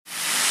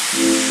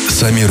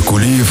Самир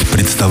Кулиев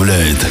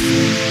представляет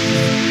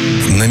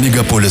на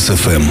Мегаполис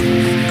ФМ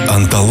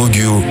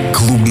антологию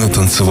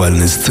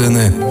клубно-танцевальной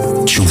сцены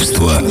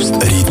 «Чувство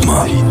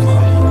ритма».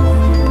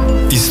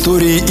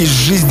 Истории из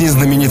жизни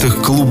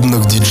знаменитых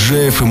клубных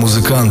диджеев и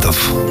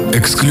музыкантов,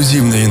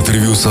 эксклюзивное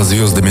интервью со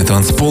звездами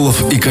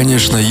танцполов и,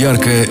 конечно,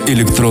 яркая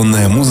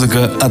электронная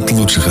музыка от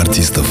лучших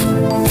артистов.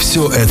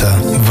 Все это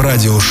в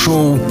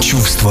радиошоу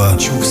 «Чувство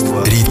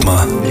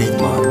ритма».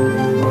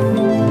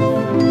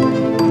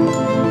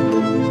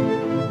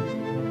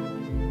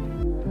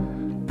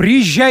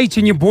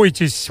 Приезжайте, не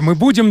бойтесь, мы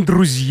будем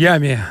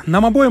друзьями.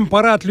 Нам обоим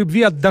пора от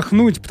любви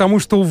отдохнуть, потому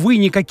что, увы,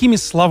 никакими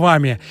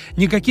словами,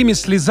 никакими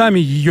слезами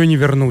ее не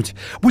вернуть.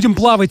 Будем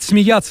плавать,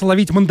 смеяться,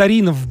 ловить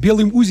мандаринов в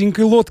белой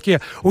узенькой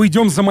лодке.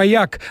 Уйдем за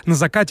маяк на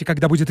закате,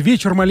 когда будет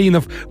вечер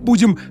малинов.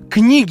 Будем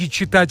книги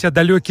читать о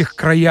далеких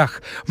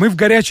краях. Мы в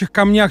горячих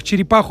камнях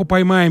черепаху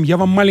поймаем, я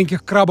вам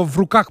маленьких крабов в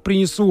руках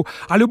принесу.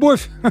 А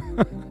любовь?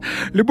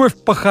 Любовь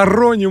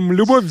похороним,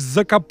 любовь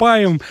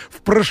закопаем в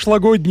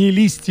прошлогодние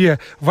листья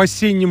в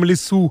осеннем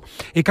лесу.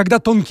 И когда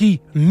тонкий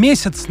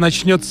месяц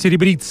начнет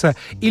серебриться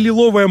и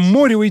лиловое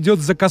море уйдет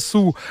за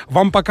косу,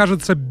 вам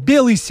покажется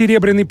белой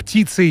серебряной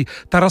птицей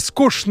та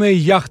роскошная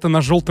яхта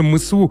на желтом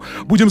мысу.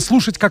 Будем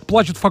слушать, как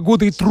плачут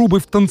фаготы и трубы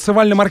в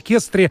танцевальном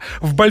оркестре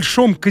в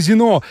большом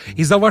казино.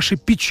 И за ваши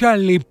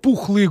печальные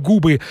пухлые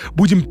губы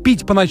будем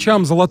пить по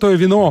ночам золотое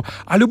вино.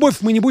 А любовь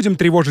мы не будем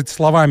тревожить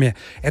словами.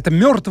 Это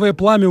мертвое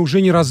пламя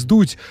уже не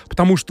раздуть,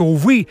 потому что,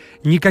 увы,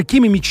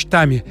 никакими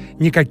мечтами,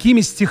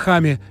 никакими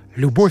стихами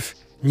любовь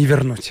не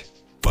вернуть.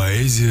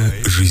 Поэзия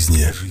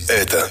жизни –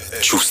 это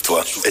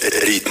чувство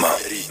ритма.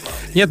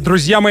 Нет,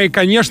 друзья мои,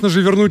 конечно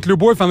же, вернуть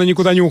любовь, она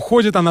никуда не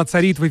уходит, она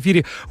царит в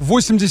эфире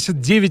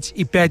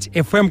 89,5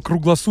 FM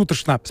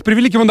круглосуточно. С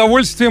превеликим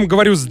удовольствием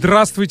говорю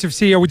здравствуйте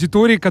всей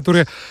аудитории,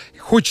 которая,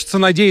 хочется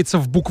надеяться,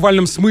 в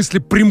буквальном смысле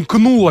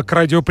примкнула к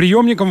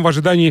радиоприемникам в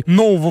ожидании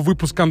нового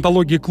выпуска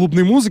антологии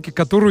клубной музыки,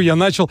 которую я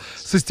начал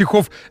со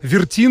стихов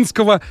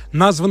Вертинского,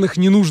 названных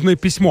 «Ненужное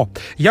письмо».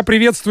 Я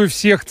приветствую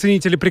всех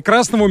ценителей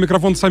прекрасного, у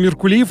микрофона Самир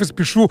Кулиев, и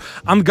спешу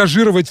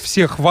ангажировать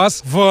всех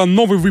вас в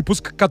новый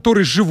выпуск,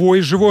 который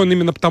живой. Живой он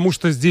именно потому,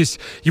 что здесь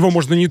его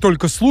можно не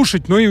только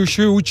слушать, но и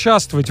еще и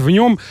участвовать в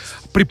нем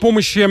при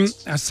помощи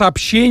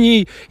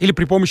сообщений или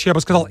при помощи, я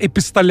бы сказал,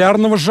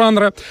 эпистолярного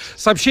жанра.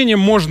 Сообщения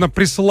можно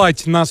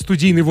присылать на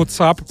студийный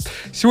WhatsApp.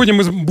 Сегодня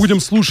мы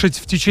будем слушать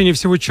в течение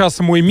всего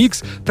часа мой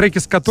микс, треки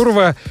с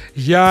которого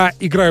я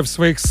играю в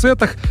своих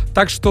сетах.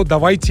 Так что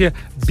давайте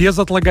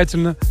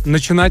безотлагательно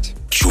начинать.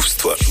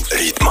 Чувство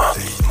ритма.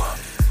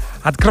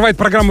 Открывает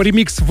программу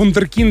ремикс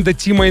вундеркинда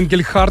Тима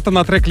Энгельхарта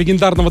на трек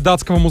легендарного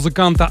датского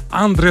музыканта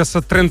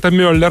Андреаса Трента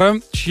Мюллера,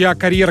 чья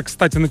карьера,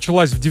 кстати,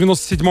 началась в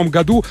 1997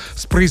 году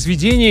с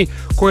произведений,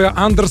 кое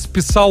Андерс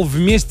писал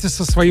вместе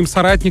со своим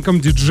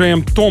соратником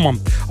диджеем Томом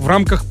в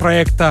рамках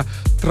проекта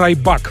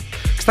 «Трайбак».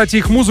 Кстати,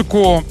 их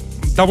музыку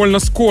довольно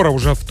скоро,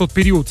 уже в тот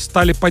период,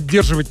 стали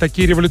поддерживать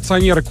такие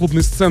революционеры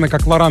клубной сцены,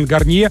 как Лоран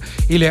Гарнье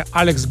или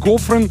Алекс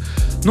Гофрен.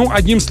 Ну,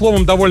 одним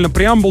словом, довольно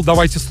преамбул,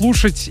 давайте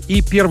слушать.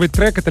 И первый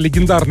трек — это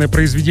легендарное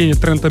произведение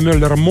Трента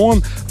Мюллера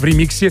 «Мон» в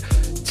ремиксе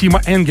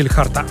Тима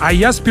Энгельхарта. А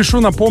я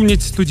спешу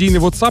напомнить студийный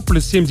WhatsApp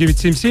 +7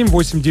 977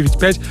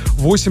 895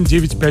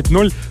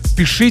 8950.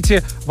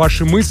 Пишите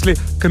ваши мысли,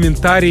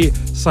 комментарии,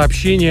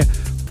 сообщения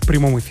в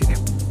прямом эфире.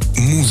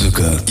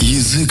 Музыка,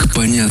 язык,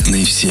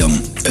 понятный всем.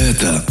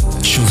 Это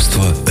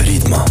чувство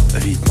ритма.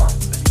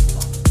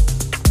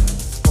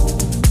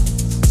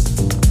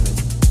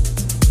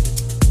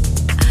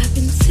 I've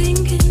been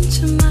thinking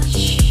too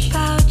much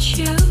about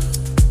you.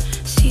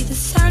 See the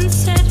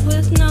sunset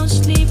with no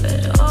sleep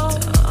at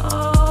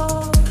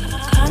all.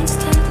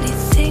 Constantly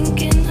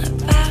thinking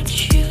about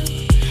you,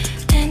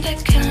 and I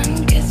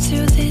can't get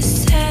through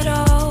this at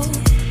all.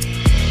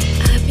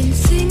 I've been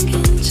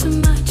thinking too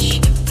much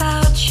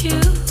about you.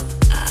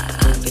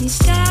 I've been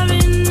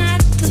staring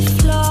at the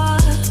floor.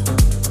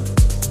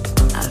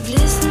 I've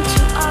listened to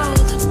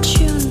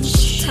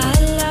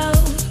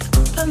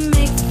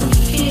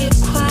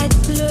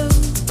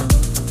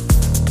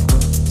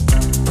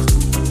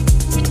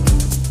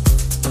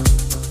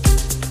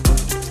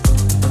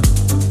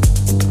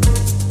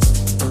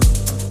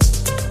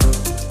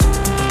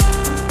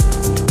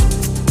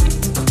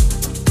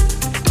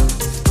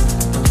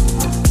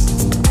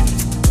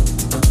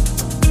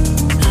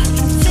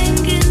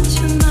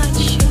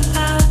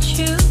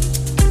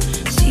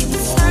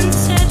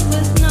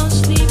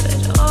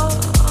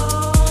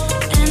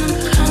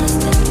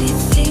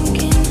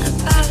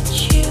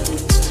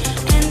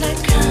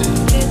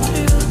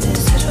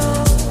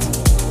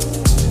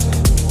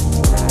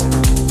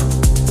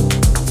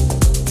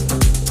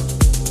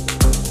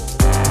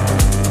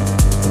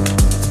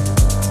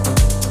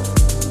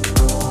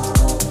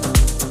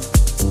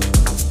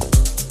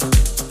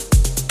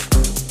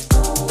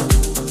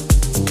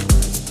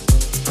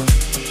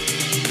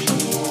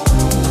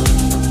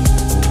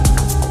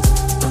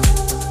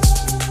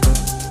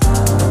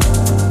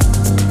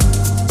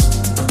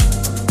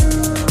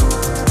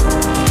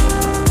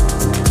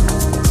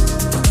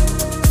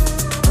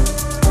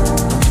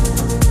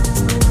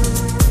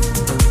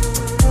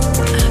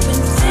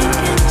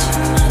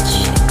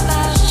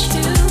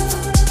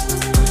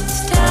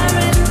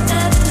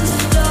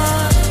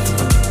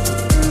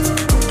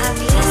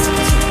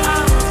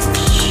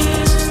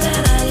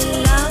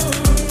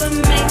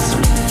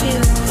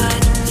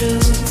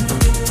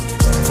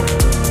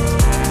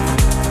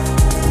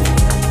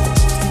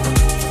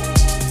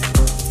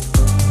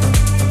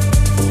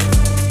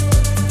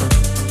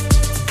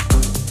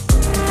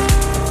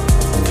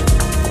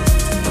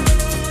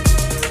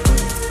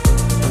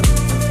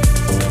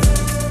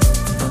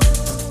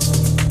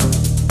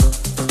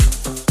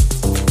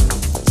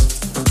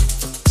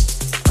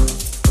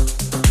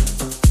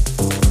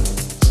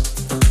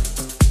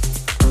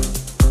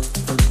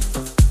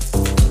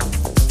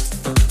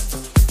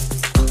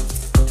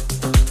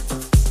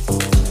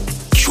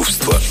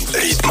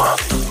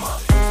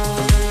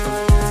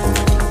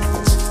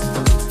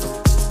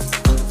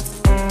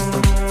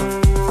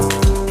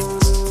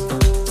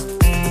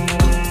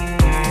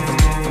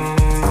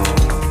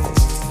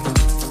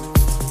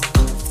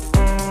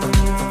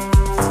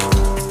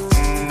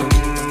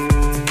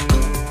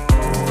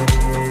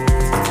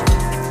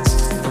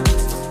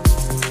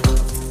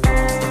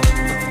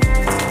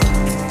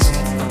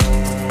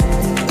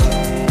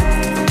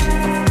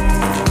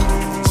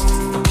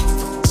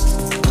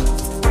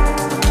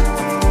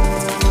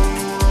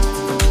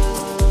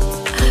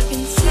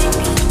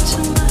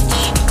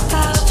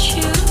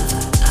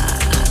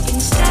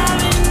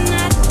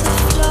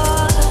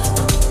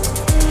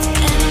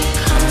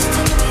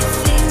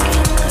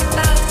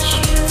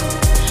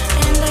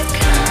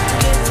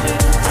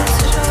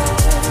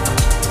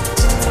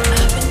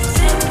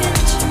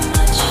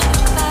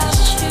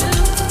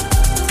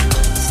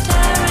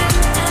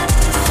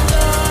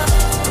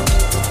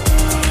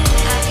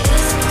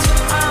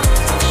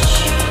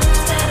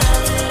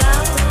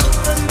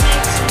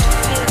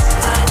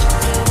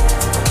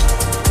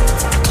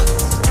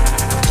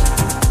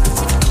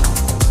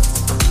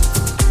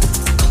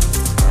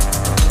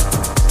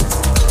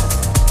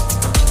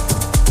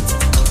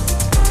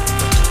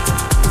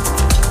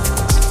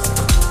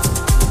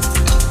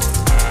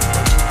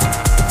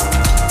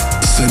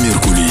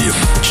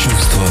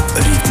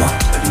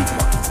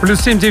Плюс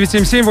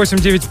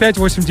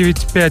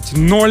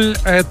 7977-895-8950.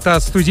 Это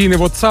студийный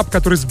WhatsApp,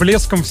 который с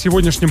блеском в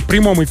сегодняшнем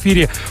прямом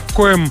эфире, в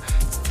коем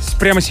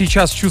прямо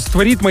сейчас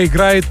 «Чувство ритма»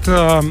 играет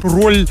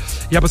роль,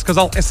 я бы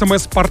сказал,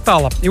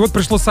 СМС-портала. И вот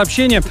пришло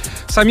сообщение.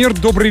 Самир,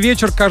 добрый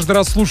вечер. Каждый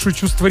раз слушаю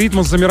 «Чувство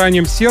ритма» с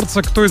замиранием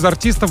сердца. Кто из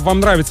артистов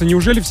вам нравится?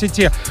 Неужели все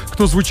те,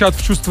 кто звучат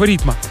в «Чувство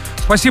ритма»?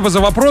 Спасибо за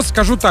вопрос.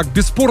 Скажу так,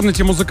 бесспорно,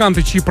 те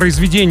музыканты, чьи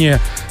произведения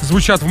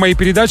звучат в моей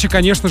передаче,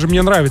 конечно же,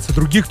 мне нравятся.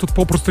 Других тут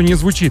попросту не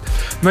звучит.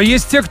 Но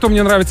есть те, кто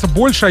мне нравится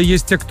больше, а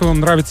есть те, кто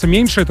нравится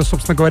меньше. Это,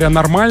 собственно говоря,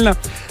 нормально.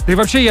 Да и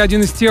вообще я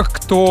один из тех,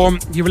 кто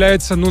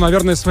является, ну,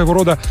 наверное, своего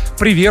рода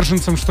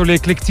приверженцем, что ли,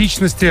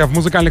 эклектичности в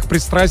музыкальных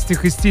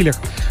пристрастиях и стилях.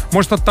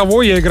 Может, от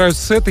того я играю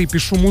сеты и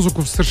пишу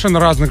музыку в совершенно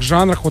разных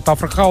жанрах, от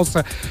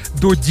афрохауса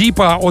до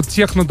дипа, от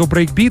техно до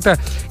брейкбита,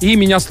 и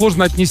меня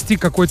сложно отнести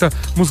к какой-то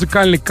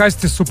музыкальной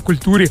касте,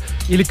 субкультуре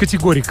или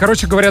категории.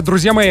 Короче говоря,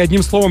 друзья мои,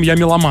 одним словом, я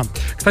меломан.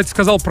 Кстати,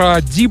 сказал про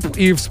дип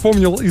и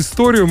вспомнил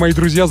историю, мои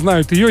друзья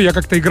знают ее. Я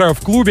как-то играю в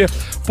клубе,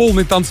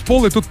 полный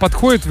танцпол, и тут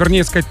подходит,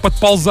 вернее сказать,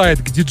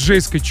 подползает к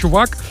диджейской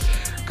чувак,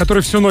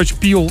 который всю ночь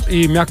пил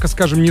и, мягко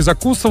скажем, не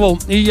закусывал.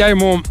 И я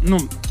ему,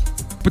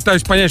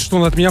 пытаюсь понять, что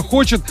он от меня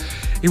хочет.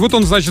 И вот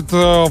он, значит,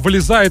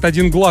 вылезает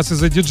один глаз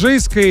из-за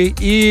диджейской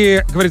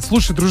и говорит: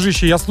 слушай,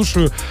 дружище, я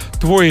слушаю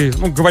твой...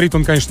 Ну, говорит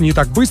он, конечно, не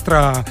так быстро,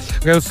 а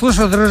говорит: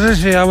 слушай,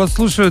 дружище, я вот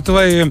слушаю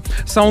твои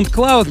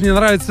SoundCloud, мне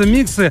нравятся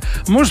миксы.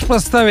 Можешь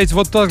поставить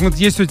вот так вот,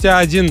 есть у тебя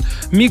один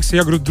микс?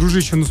 Я говорю: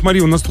 дружище, ну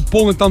смотри, у нас тут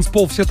полный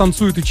танцпол, все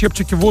танцуют и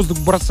чепчики в воздух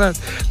бросают.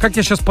 Как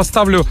я сейчас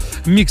поставлю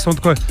микс? Он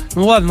такой: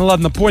 ну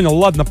ладно, понял,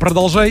 ладно,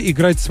 продолжай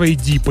играть свои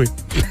дипы.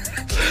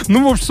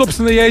 Ну,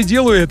 собственно, я и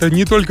делаю это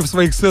не только в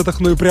своих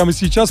сетах, но и прямо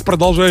сейчас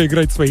продолжаю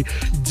играть свои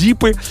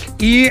дипы.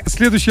 И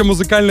следующее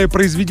музыкальное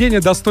произведение,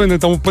 достойное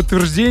тому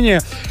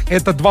подтверждения,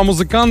 это два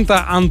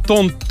музыканта,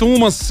 Антон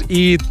Тумас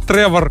и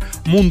Тревор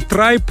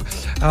Мунтрайп.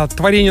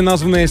 Творение,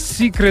 названное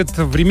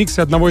 «Secret», в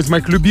ремиксе одного из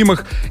моих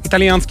любимых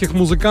итальянских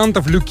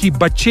музыкантов, Люки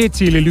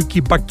Бачетти или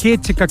Люки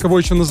Бакетти, как его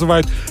еще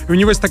называют. И у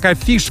него есть такая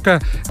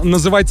фишка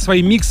называть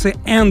свои миксы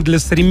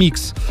 «Endless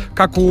Remix»,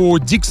 как у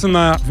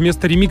Диксона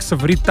вместо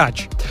ремиксов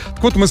 «Retouch».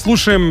 Так вот, мы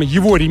слушаем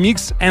его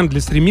ремикс,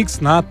 Endless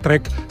Remix, на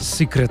трек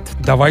Secret.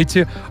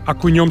 Давайте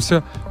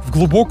окунемся в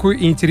глубокую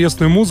и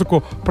интересную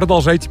музыку.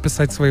 Продолжайте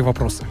писать свои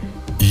вопросы.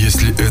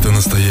 Если это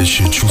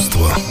настоящее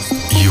чувство,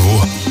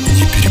 его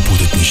не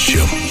перепутать ни с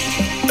чем.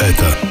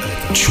 Это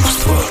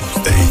чувство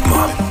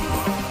ритма.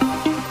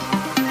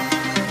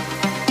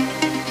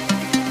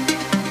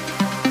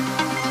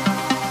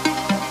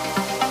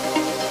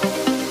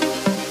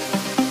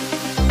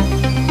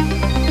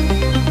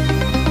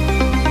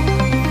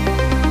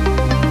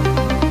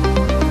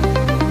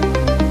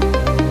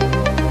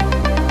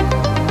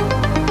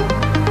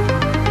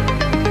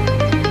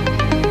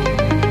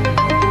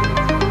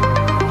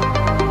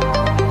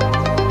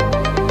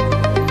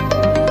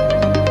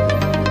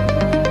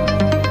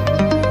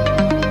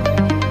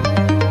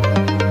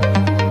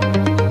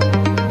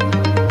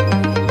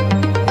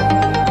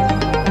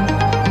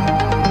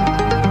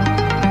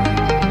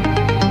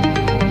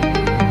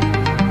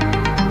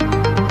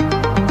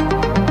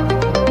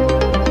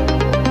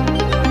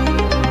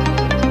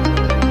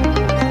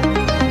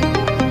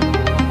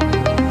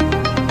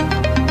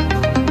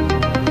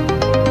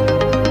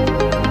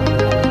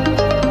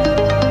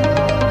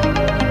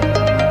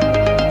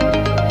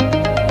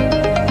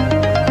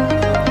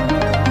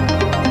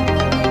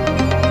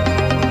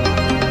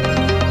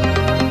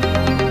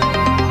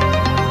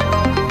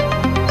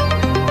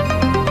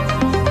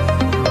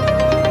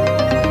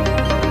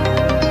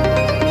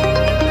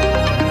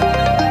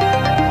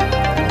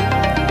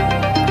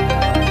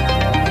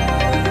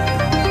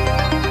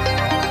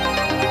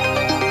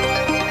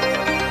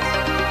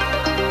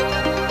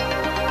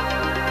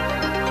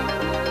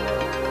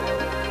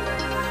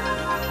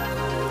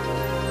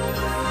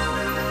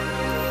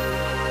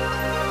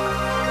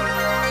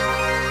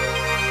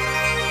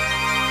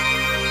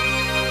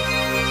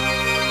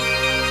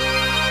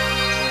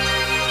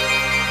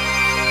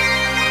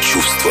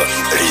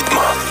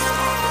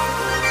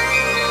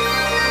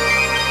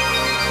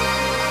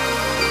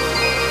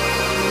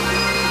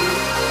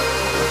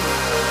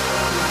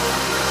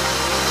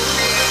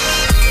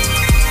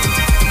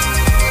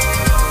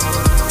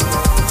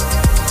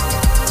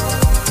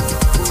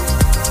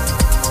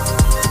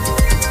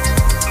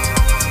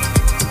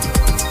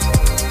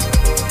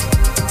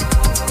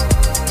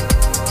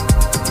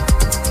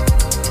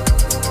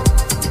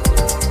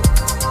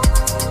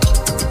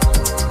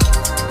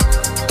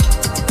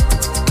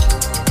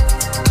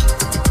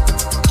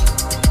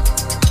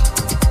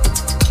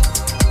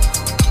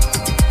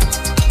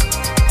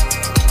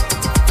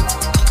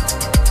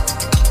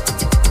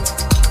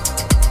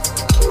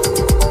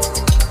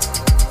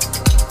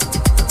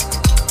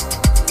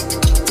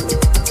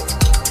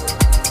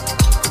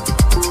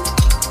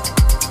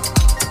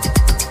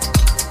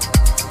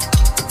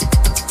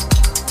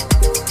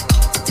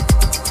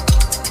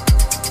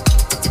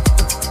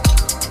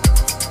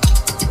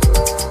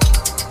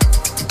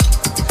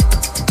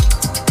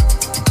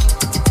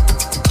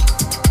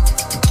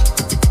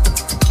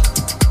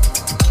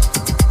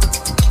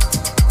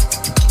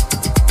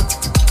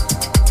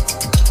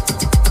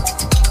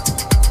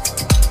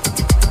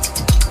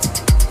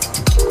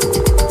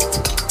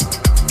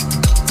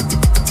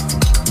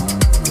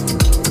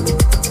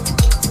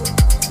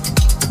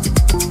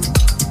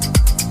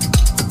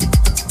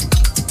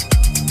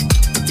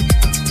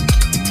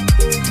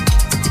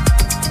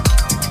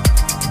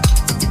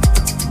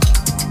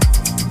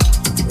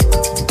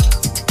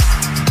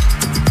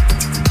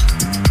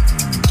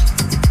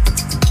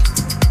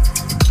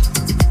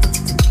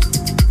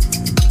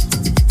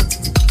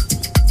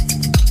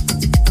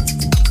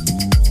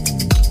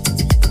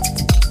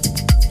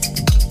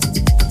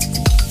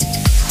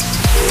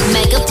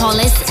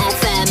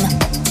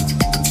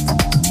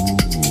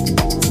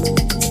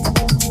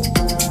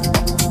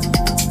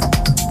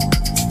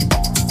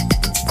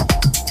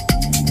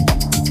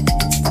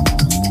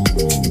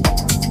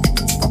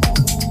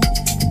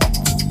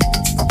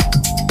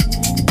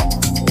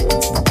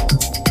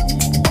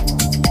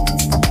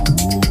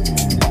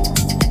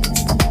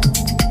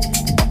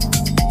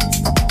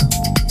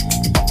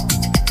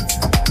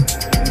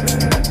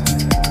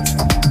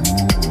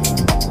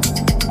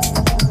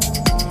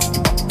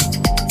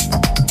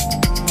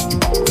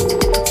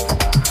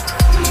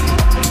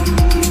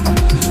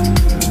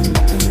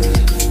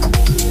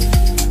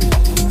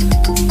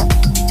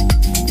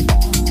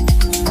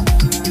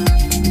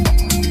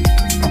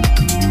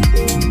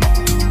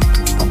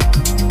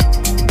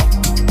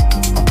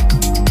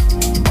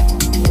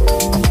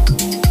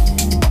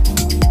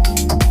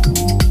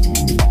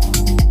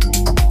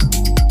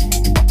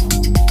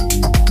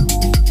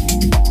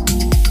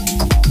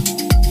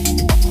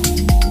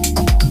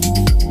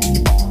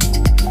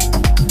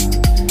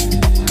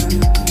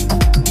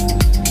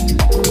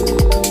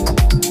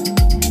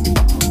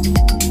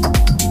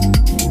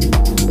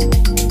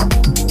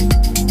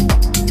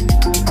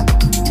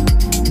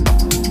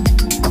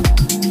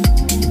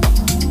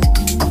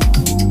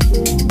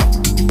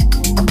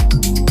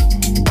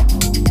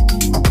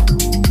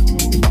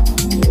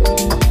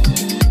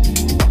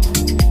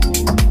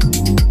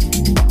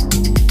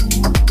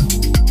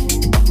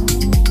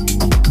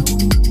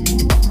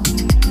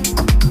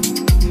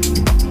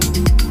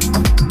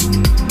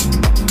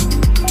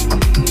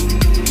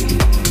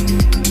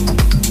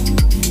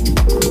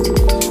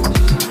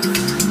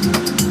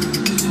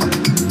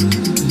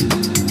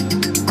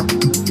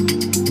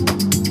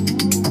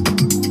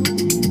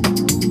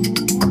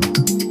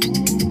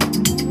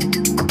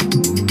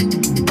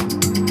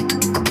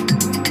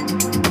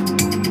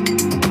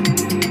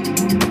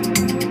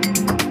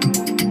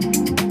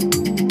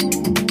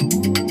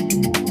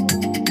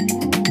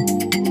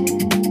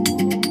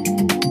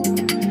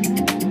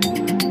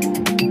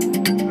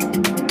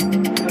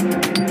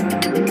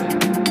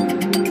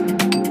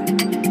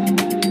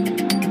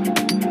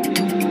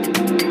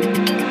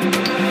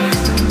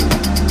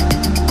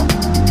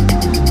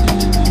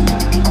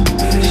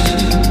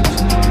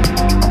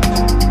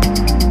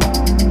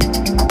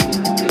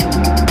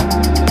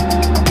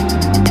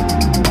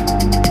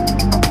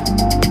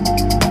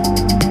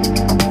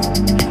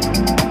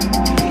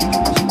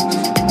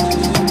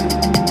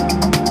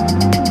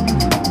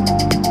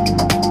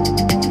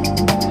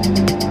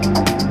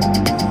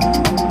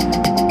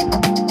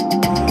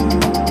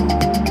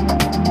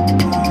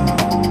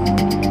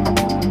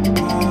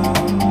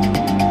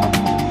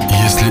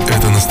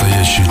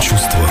 Настоящее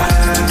чувство,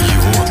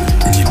 его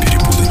не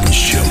перепутать ни с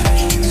чем.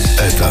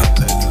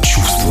 Это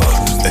чувство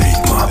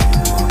ритма.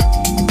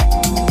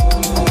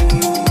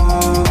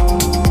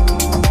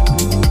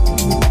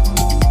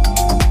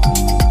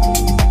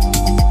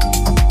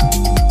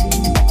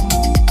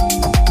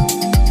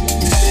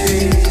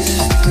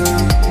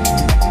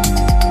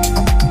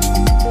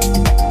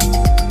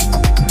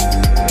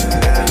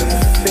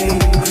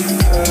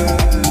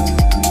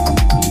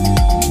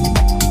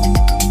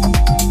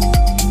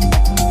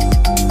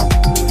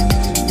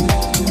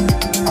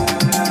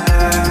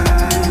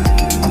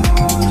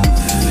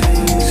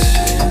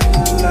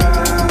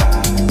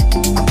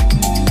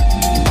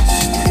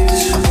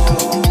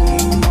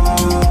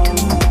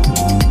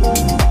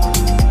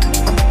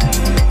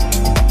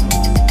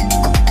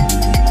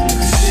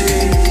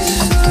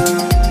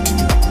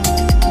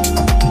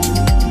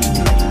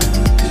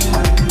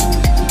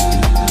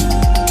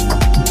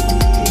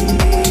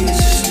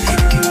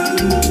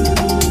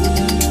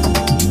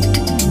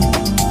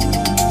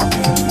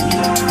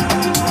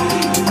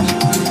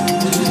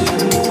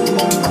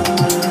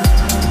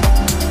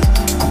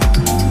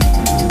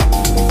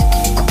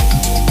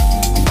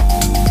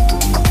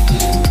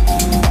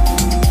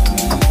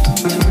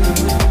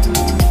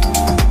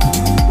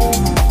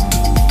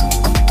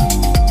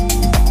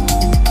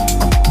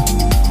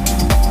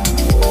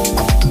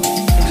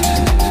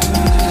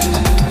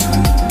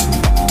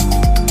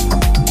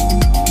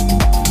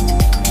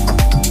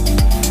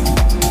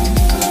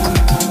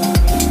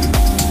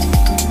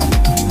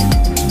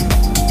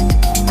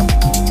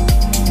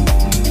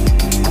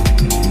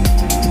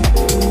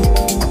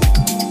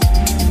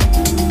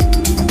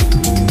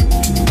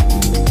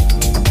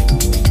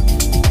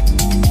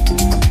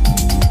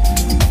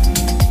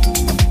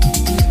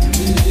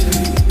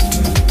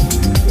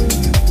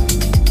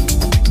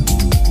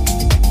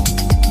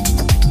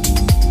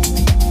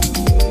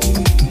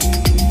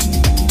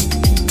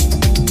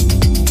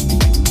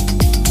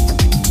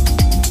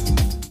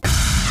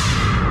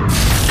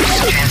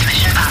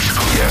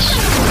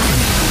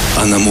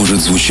 Она может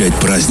звучать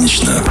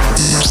празднично,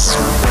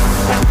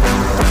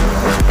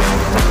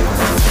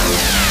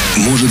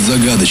 может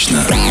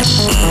загадочно.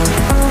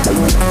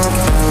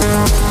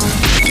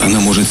 Она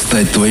может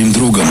стать твоим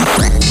другом.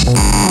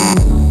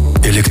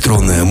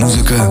 Электронная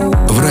музыка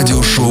в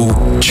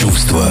радиошоу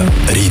 «Чувство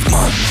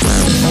ритма».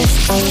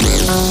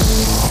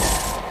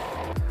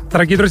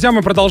 Дорогие друзья,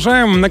 мы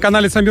продолжаем. На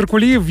канале Самир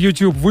Кулиев в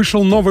YouTube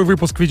вышел новый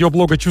выпуск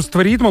видеоблога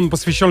 «Чувство ритма». Он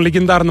посвящен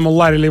легендарному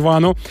Ларри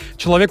Ливану,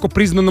 человеку,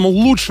 признанному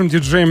лучшим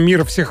диджеем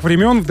мира всех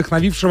времен,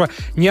 вдохновившего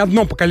не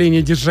одно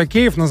поколение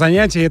диджакеев на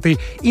занятия этой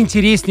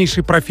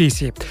интереснейшей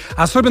профессии.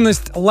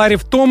 Особенность Ларри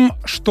в том,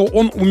 что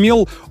он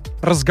умел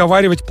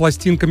разговаривать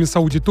пластинками с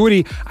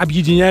аудиторией,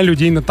 объединяя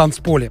людей на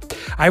танцполе.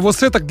 О его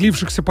сетах,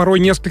 длившихся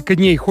порой несколько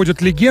дней,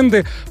 ходят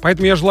легенды,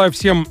 поэтому я желаю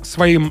всем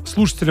своим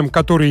слушателям,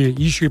 которые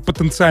еще и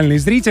потенциальные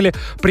зрители,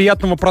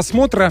 приятного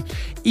просмотра.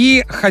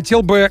 И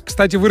хотел бы,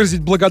 кстати,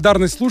 выразить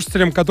благодарность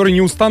слушателям, которые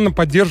неустанно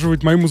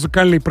поддерживают мои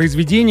музыкальные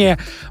произведения,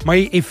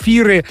 мои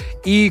эфиры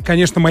и,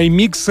 конечно, мои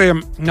миксы,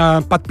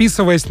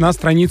 подписываясь на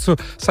страницу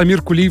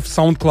Самир Кулиев в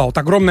SoundCloud.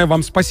 Огромное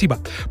вам спасибо.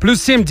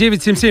 +7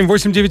 977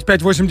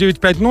 895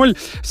 8950.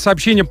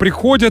 Сообщения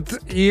приходят,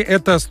 и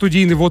это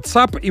студийный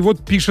WhatsApp. И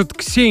вот пишет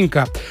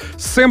Ксенька.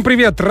 Сэм,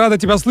 привет, рада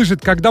тебя слышать.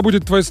 Когда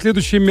будет твое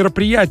следующее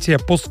мероприятие?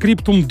 По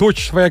скриптум,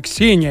 дочь твоя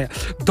Ксения.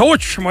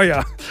 Дочь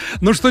моя!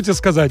 Ну что тебе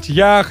сказать?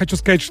 Я хочу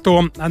сказать,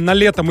 что на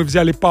лето мы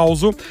взяли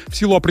паузу в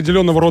силу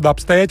определенного рода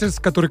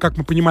обстоятельств, которые, как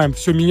мы понимаем,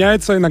 все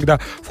меняется.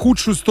 Иногда в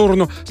худшую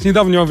сторону, с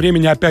недавнего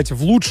времени опять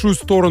в лучшую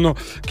сторону.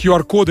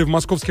 QR-коды в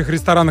московских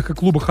ресторанах и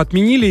клубах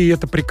отменили, и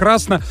это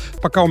прекрасно.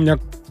 Пока у меня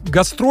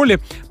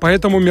гастроли,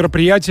 поэтому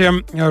мероприятия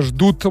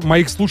ждут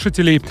моих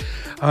слушателей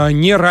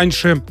не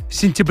раньше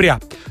сентября.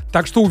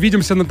 Так что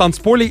увидимся на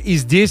танцполе и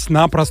здесь,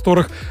 на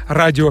просторах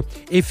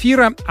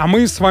радиоэфира. А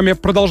мы с вами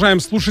продолжаем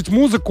слушать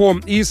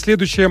музыку. И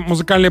следующее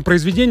музыкальное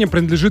произведение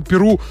принадлежит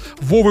перу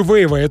Вовы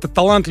Вейва. Это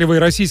талантливый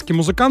российский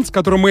музыкант, с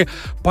которым мы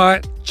по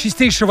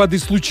чистейшей воды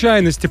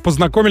случайности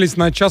познакомились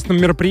на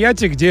частном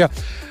мероприятии, где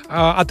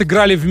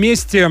отыграли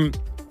вместе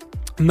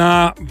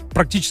на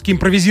практически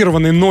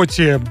импровизированной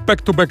ноте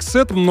back-to-back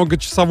сет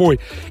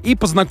многочасовой и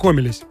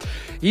познакомились.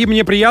 И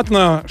мне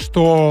приятно,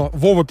 что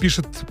Вова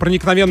пишет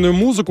проникновенную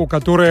музыку,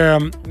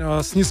 которая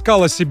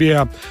снискала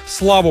себе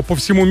славу по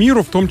всему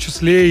миру, в том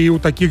числе и у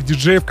таких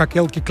диджеев, как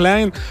Элки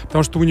Кляйн,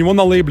 потому что у него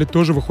на лейбле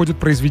тоже выходит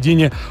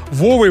произведение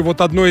Вовы. И вот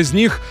одно из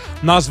них,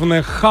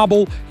 названное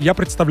 «Хаббл», я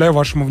представляю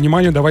вашему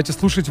вниманию. Давайте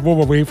слушать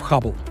Вова Вейв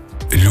 «Хаббл».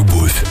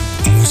 Любовь,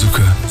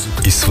 музыка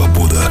и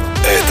свобода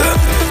 — это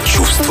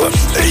чувство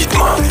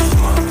ритма.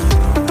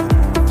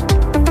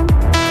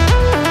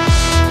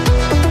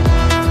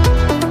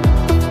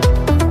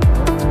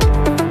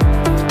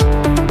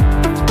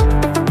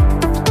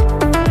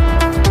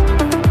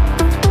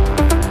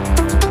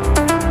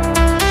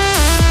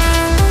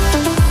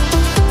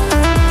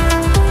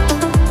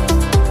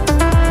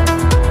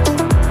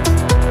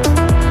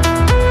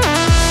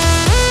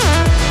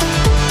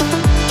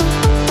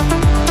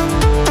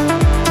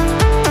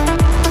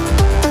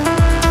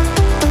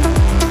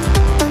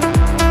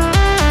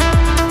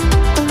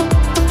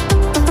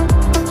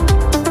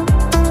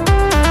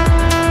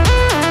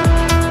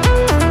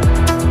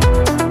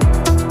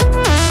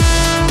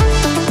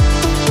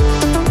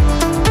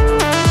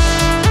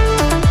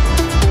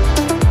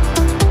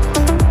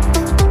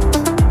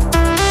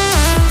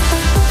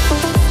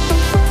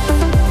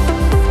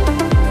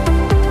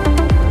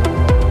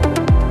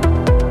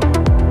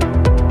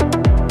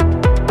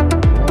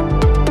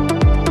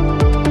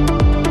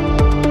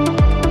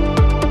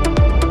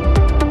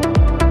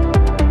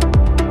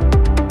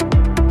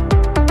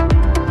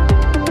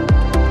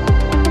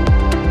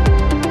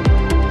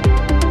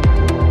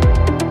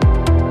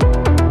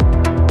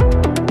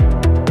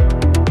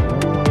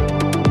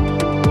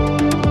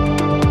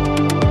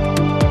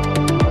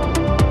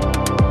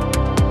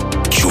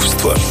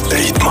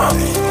 ритма.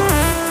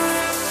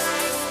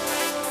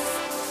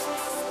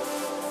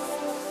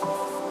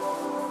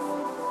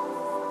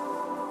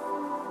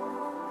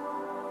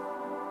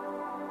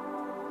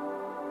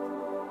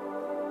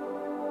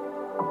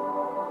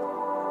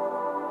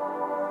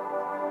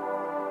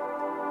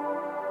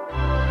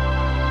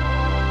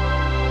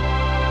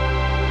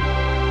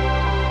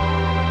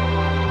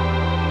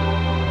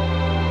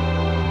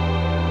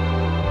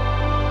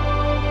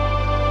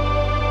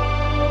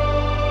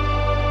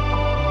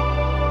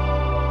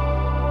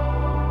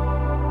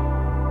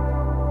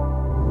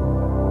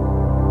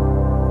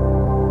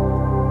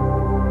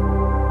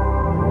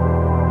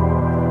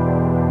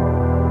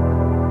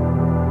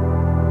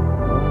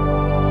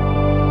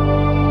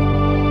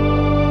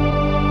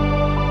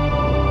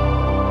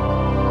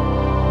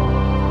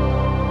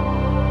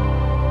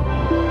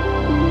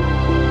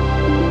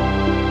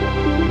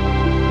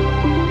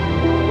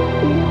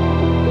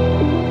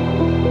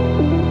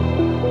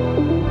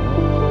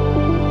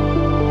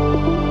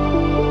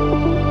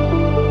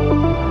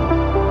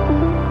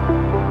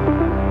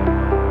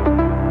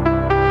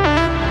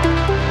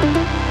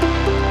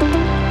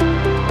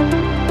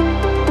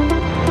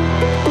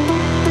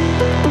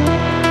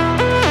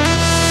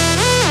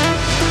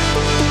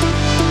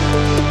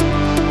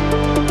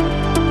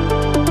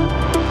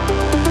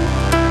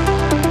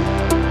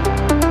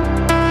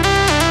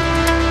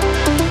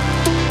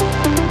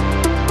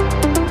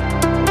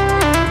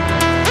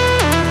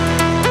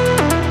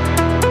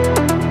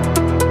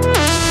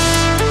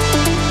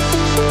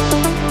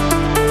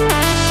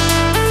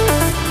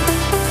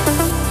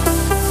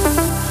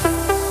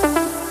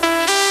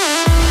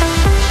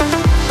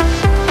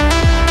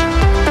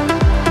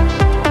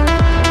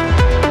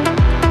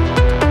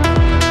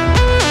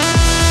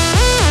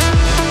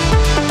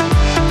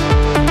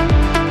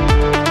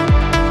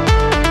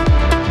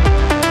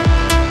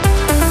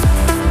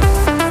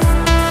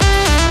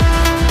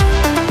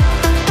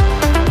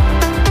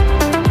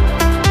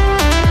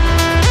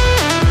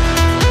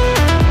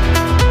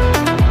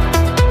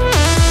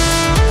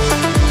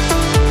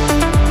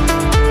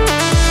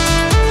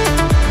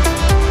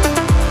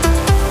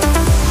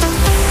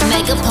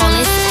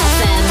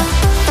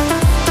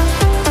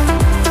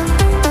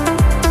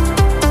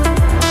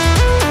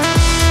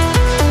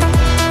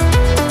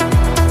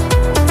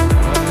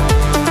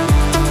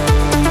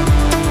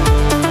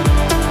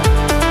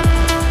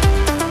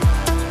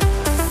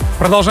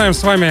 Продолжаем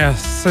с вами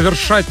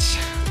совершать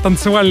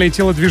танцевальные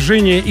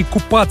телодвижения и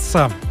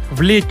купаться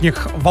в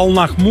летних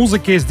волнах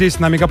музыки. Здесь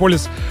на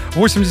Мегаполис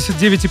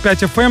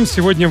 89,5 FM.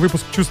 Сегодня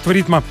выпуск «Чувство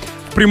ритма»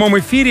 в прямом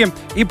эфире.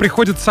 И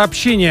приходит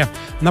сообщение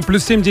на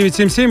 +7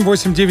 977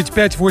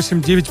 895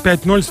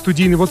 8950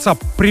 студийный WhatsApp.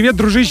 Привет,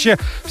 дружище.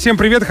 Всем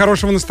привет,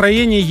 хорошего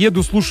настроения.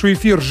 Еду, слушаю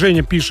эфир.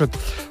 Женя пишет.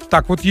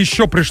 Так, вот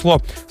еще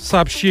пришло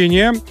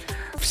сообщение.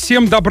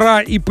 Всем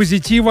добра и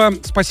позитива.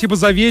 Спасибо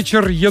за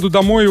вечер. Еду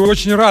домой и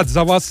очень рад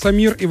за вас,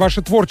 Самир, и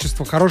ваше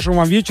творчество. Хорошего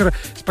вам вечера.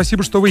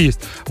 Спасибо, что вы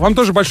есть. Вам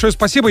тоже большое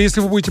спасибо. Если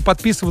вы будете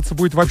подписываться,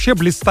 будет вообще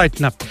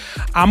блистательно.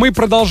 А мы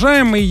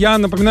продолжаем. И я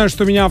напоминаю,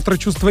 что меня, автора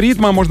 «Чувства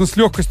ритма», можно с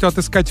легкостью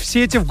отыскать в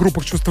сети, в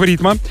группах «Чувство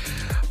ритма»,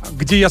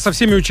 где я со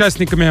всеми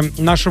участниками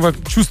нашего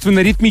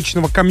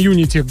чувственно-ритмичного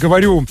комьюнити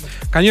говорю,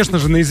 конечно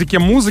же, на языке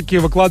музыки,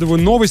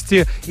 выкладываю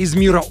новости из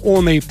мира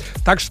оной.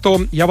 Так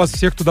что я вас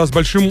всех туда с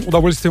большим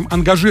удовольствием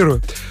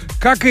ангажирую.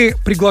 Как и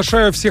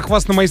приглашаю всех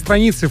вас на мои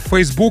страницы в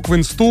Facebook, в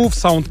Инсту, в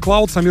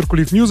SoundCloud, Самир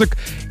Кулиев Music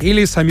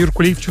или Самир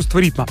Кулиев Чувство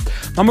ритма.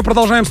 Но мы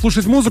продолжаем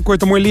слушать музыку.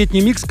 Это мой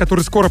летний микс,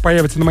 который скоро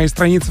появится на моей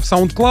странице в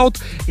SoundCloud.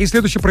 И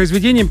следующее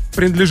произведение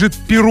принадлежит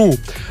Перу.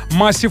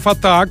 Massive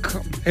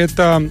Attack.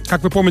 Это,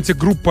 как вы помните,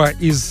 группа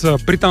из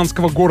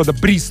британского города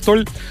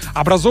Бристоль,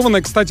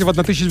 образованная, кстати, в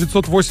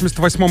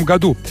 1988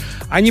 году.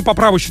 Они по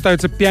праву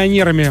считаются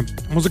пионерами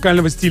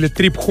музыкального стиля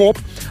трип-хоп,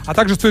 а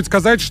также стоит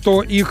сказать,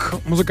 что их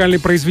музыкальные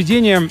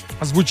произведения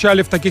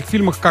звучали в таких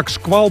фильмах, как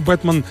 «Шквал»,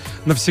 «Бэтмен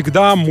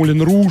навсегда»,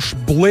 «Мулен Руж»,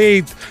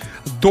 «Блейд»,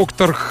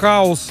 «Доктор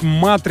Хаус»,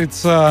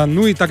 «Матрица»,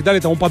 ну и так далее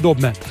и тому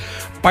подобное.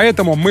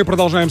 Поэтому мы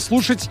продолжаем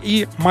слушать,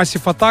 и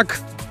Massive Attack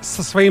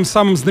со своим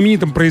самым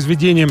знаменитым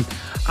произведением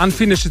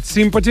Unfinished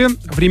Sympathy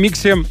в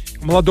ремиксе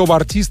молодого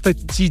артиста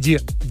Тиди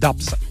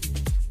Дабса.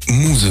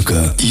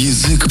 Музыка,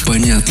 язык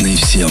понятный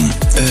всем.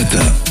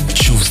 Это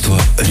чувство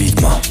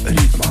ритма.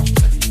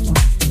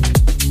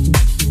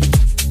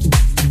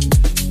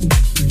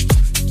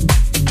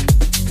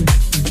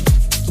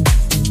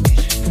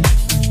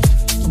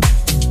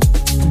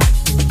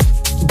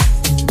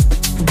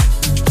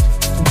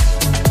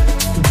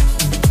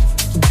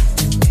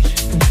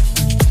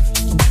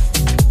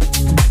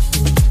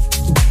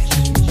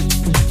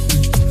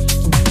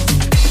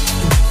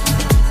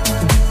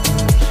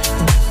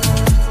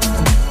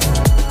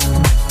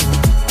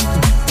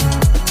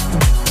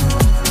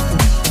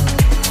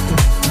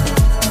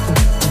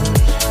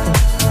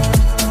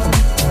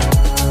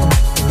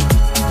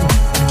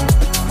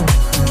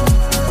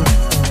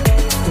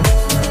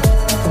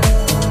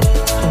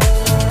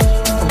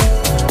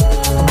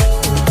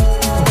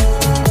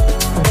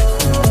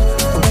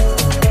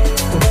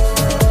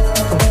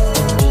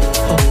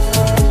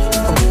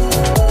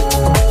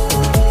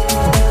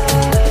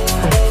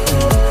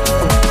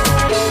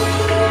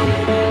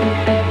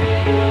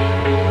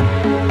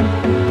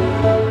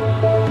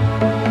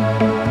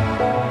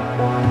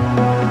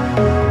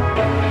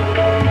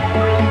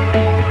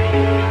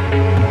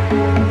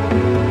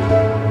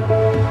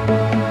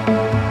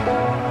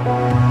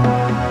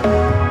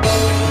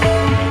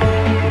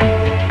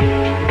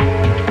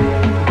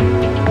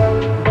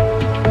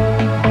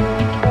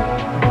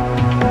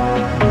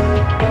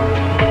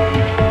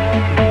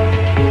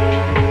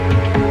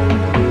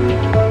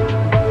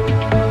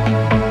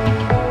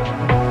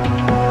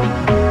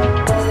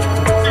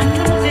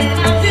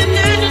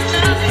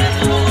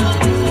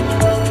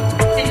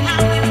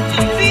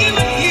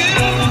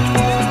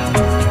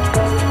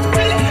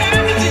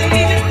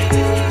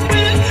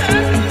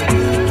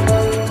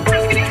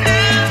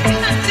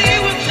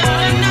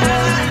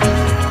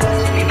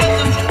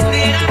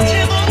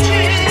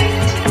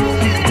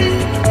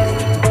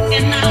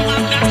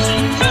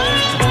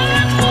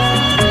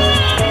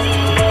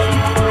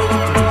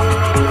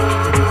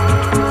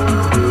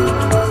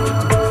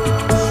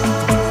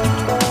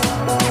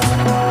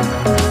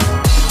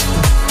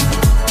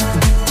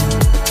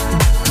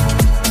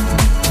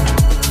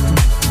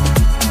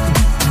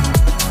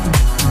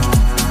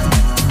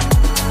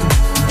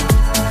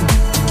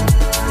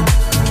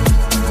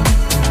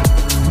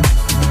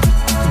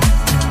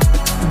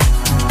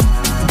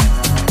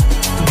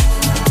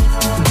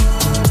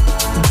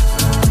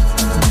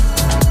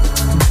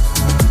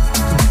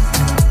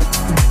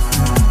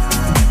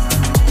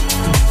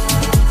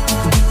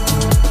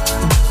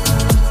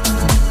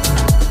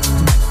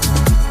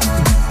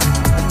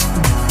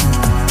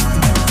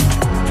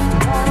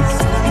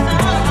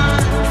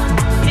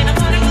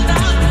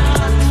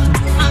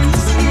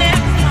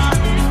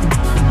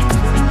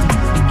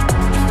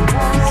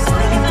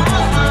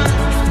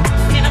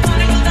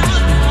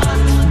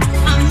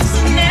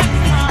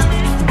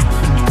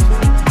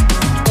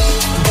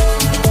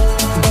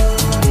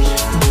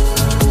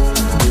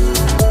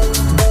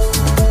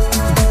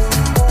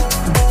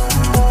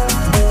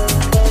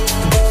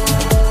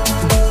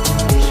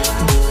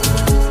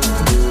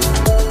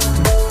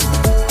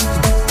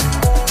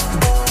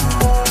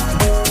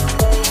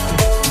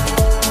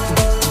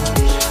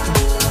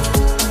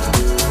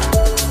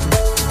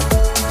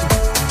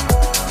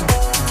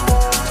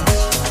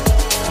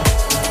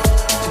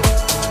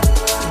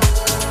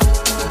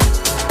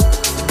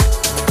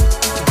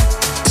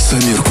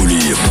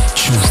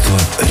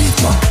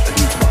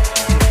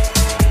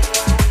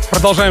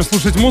 Продолжаем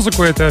слушать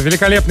музыку. Это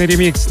великолепный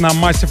ремикс на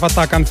Massive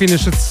Attack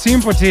Unfinished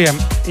Sympathy.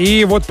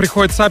 И вот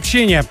приходит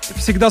сообщение.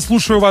 Всегда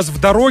слушаю вас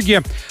в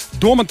дороге,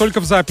 дома только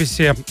в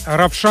записи.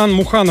 Равшан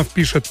Муханов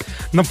пишет.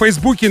 На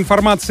Фейсбуке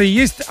информация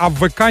есть, а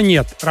в ВК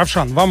нет.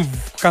 Равшан, вам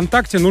в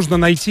ВКонтакте нужно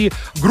найти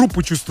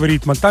группу «Чувство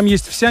ритма». Там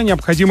есть вся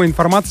необходимая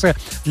информация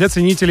для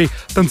ценителей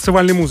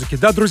танцевальной музыки.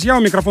 Да, друзья,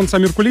 у микрофона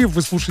Самир Кулиев.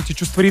 Вы слушаете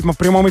 «Чувство ритма» в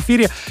прямом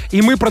эфире.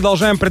 И мы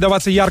продолжаем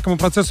предаваться яркому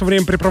процессу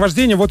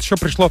времяпрепровождения. Вот еще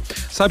пришло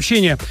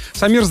сообщение.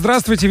 Самир, здравствуйте.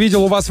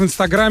 Видел у вас в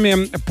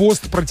Инстаграме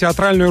пост про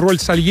театральную роль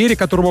Сальери,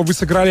 которого вы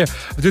сыграли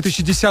в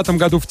 2010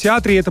 году в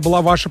театре. И это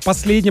была ваша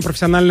последняя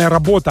профессиональная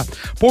работа.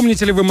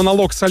 Помните ли вы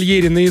монолог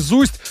Сальери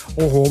наизусть?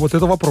 Ого, вот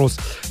это вопрос.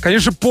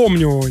 Конечно,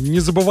 помню. Не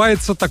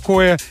забывается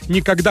такое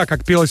никогда,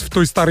 как пелось в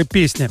той старой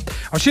песне.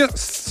 Вообще,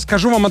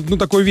 скажу вам одну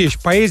такую вещь.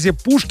 Поэзия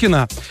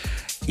Пушкина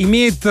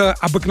имеет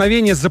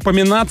обыкновение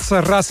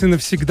запоминаться раз и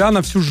навсегда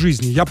на всю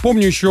жизнь. Я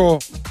помню еще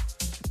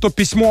то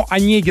письмо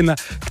Онегина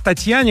к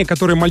Татьяне,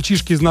 которое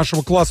мальчишки из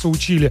нашего класса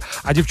учили,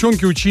 а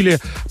девчонки учили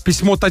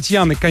письмо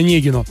Татьяны к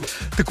Онегину.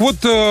 Так вот,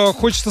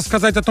 хочется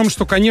сказать о том,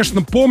 что,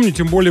 конечно, помню,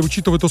 тем более,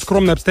 учитывая то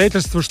скромное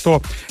обстоятельство,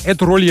 что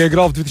эту роль я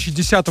играл в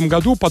 2010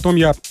 году, потом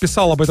я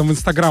писал об этом в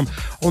Инстаграм.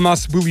 У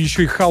нас был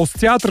еще и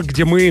хаус-театр,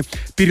 где мы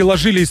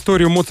переложили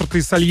историю Моцарта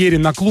и Сальери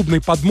на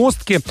клубной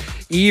подмостке,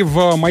 и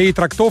в моей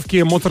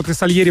трактовке Моцарт и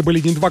Сальери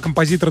были не два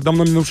композитора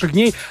давно минувших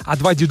дней, а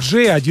два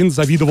диджея, один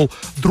завидовал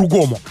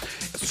другому.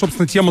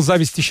 Собственно, тема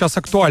зависти сейчас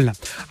актуальна.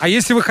 А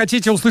если вы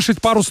хотите услышать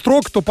пару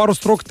строк, то пару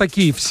строк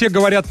такие. Все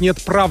говорят, нет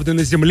правды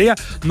на земле,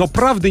 но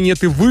правды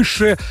нет и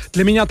выше.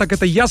 Для меня так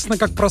это ясно,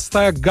 как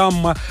простая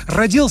гамма.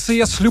 Родился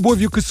я с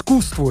любовью к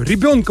искусству.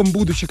 Ребенком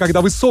будучи,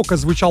 когда высоко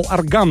звучал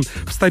орган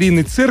в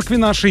старинной церкви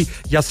нашей,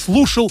 я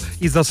слушал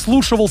и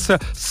заслушивался,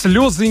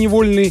 слезы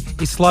невольные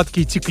и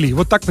сладкие текли.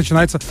 Вот так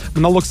начинается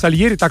монолог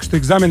Сальери, так что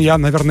экзамен я,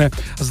 наверное,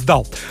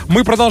 сдал.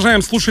 Мы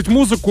продолжаем слушать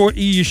музыку,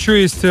 и еще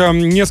есть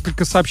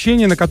несколько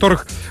сообщений, на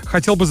которых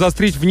хотел бы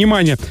заострить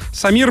внимание.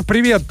 Самир,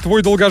 привет!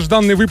 Твой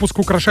долгожданный выпуск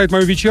украшает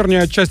мою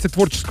вечернюю отчасти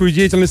творческую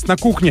деятельность на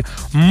кухне.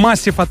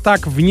 Massive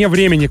Attack вне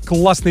времени.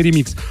 Классный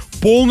ремикс.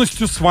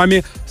 Полностью с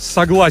вами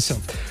согласен.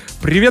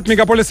 Привет,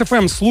 Мегаполис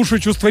ФМ.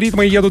 Слушаю «Чувство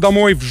ритма» и еду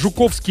домой в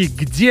Жуковский,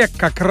 где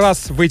как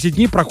раз в эти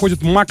дни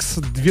проходит МАКС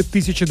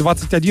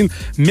 2021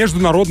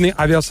 международный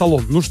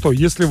авиасалон. Ну что,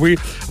 если вы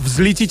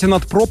взлетите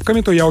над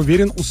пробками, то я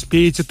уверен,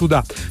 успеете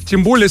туда.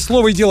 Тем более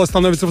слово и дело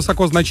становятся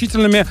высоко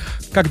значительными,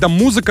 когда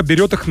музыка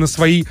берет их на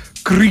свои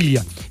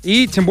крылья.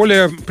 И тем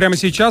более прямо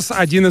сейчас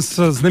один из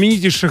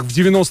знаменитейших в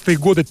 90-е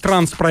годы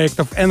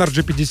транс-проектов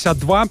Energy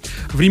 52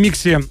 в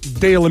ремиксе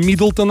Дейла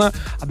Миддлтона,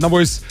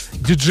 одного из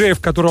диджеев,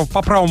 которого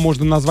по праву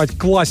можно назвать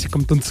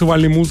классиком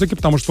танцевальной музыки,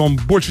 потому что он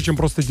больше, чем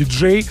просто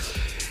диджей.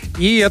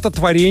 И это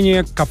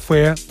творение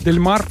 «Кафе Дель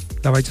Мар».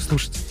 Давайте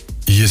слушать.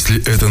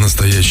 Если это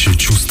настоящее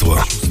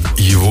чувство,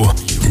 его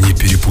не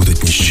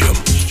перепутать ни с чем.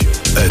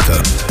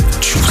 Это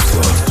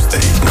чувство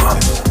ритма.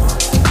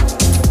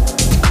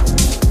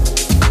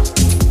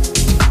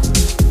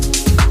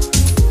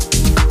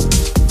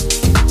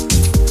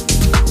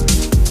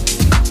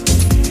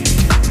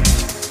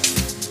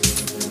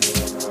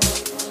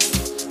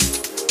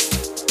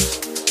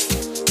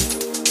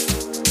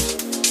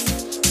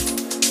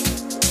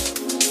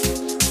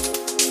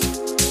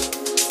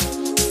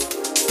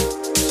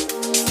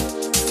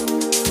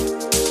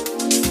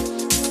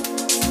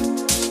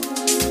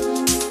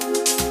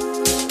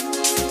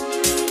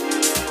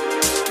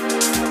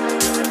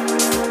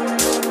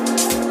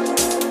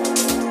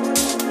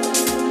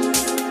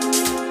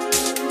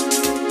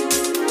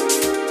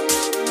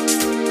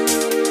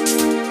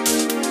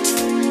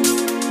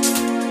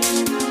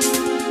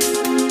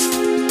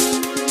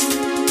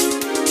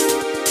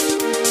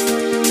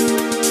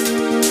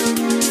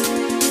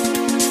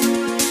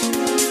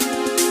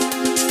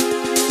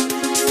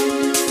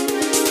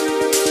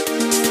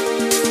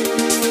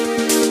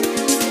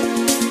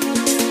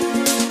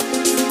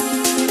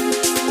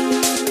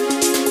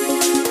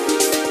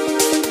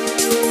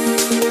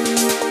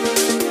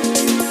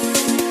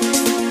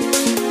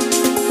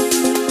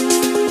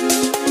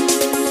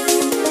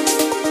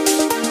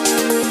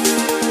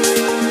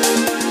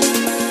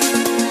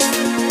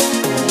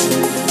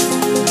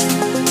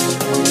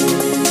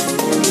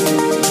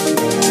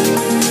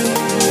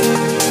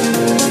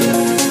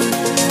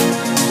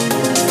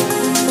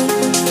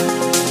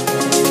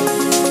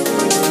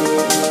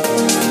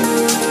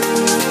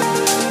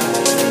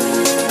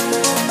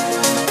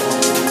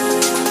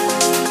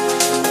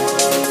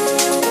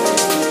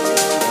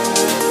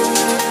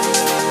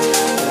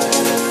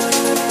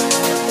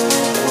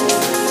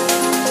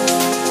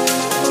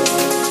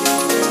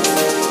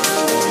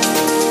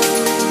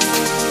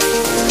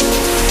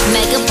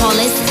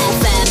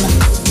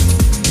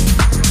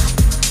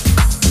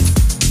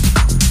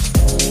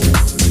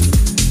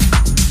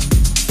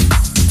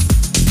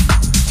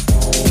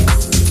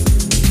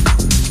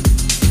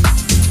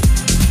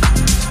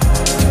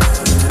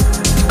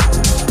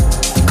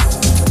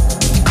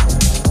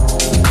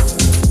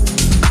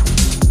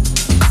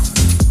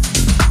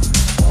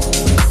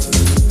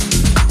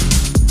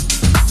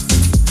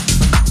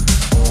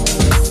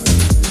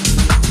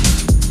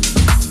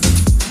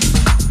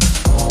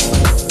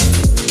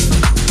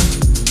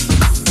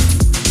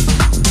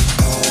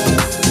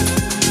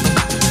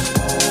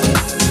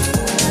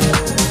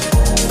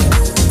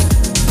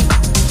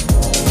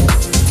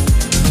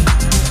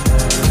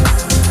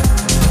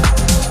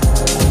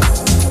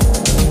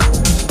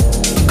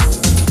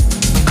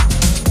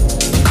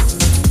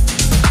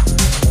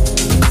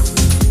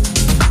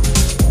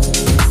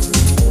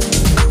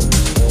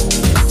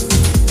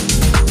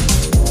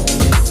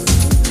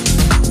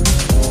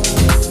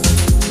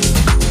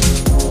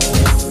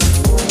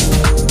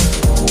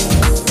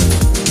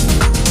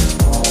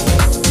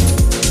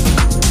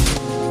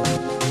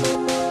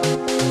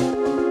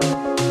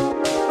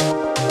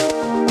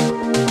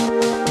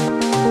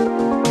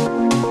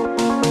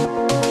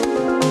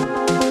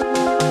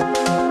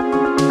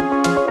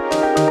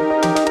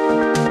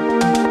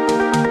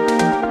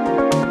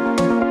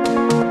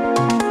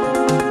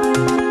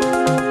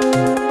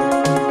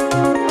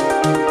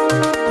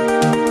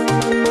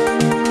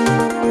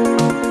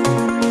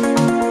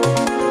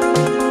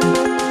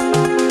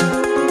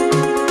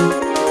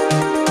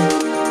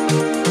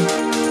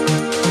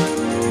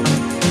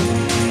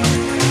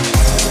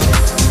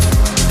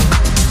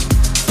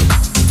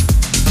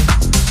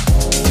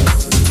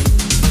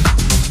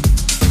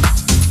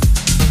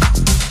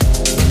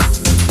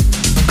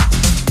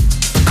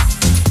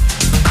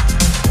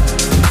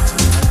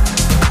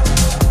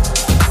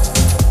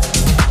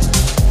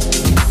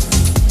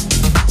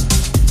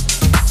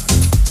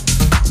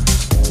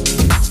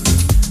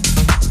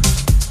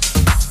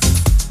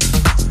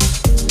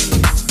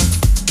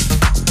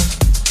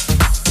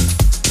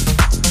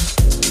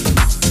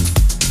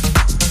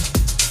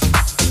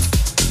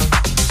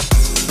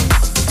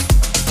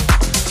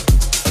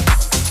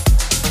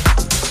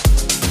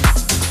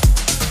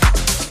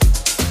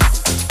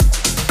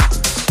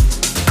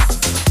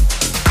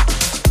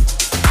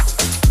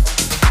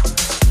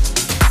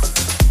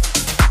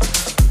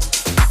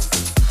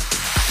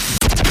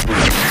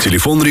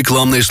 Телефон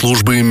рекламной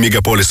службы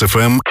Мегаполис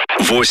ФМ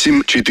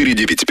 8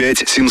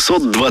 495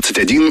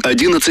 721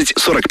 11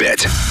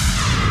 45.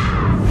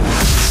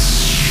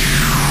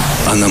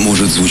 Она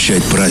может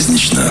звучать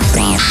празднично,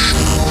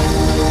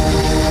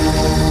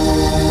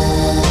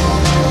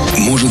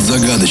 может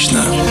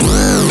загадочно.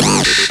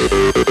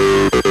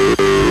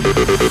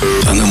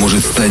 Она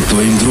может стать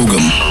твоим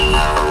другом.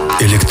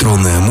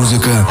 Электронная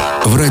музыка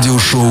в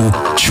радиошоу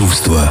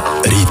 «Чувство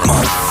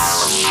ритма».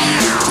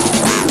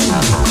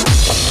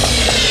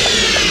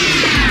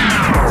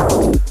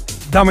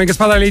 Дамы и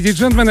господа, леди и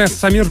джентльмены,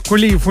 Самир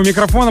Кулиев у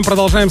микрофона.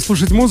 Продолжаем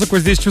слушать музыку.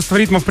 Здесь «Чувство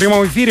ритма» в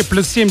прямом эфире.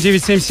 +7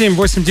 977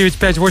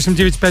 895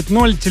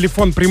 8950.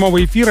 Телефон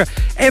прямого эфира.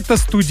 Это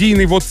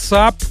студийный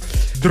WhatsApp.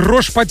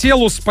 Дрожь по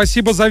телу.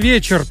 Спасибо за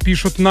вечер,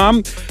 пишут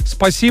нам.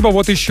 Спасибо.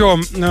 Вот еще...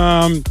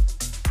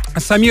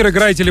 Самир,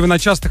 играете ли вы на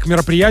частых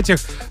мероприятиях?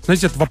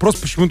 Знаете, этот вопрос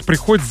почему-то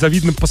приходит с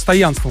завидным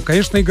постоянством.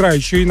 Конечно, играю.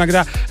 Еще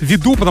иногда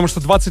веду, потому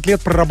что 20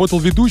 лет проработал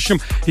ведущим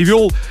и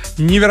вел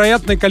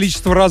невероятное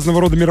количество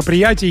разного рода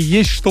мероприятий.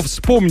 Есть что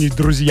вспомнить,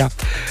 друзья.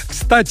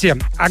 Кстати,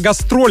 о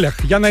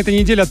гастролях. Я на этой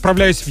неделе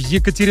отправляюсь в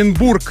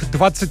Екатеринбург.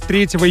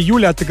 23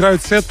 июля отыграю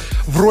сет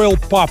в Royal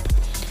Pub.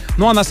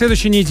 Ну а на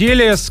следующей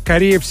неделе,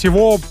 скорее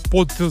всего,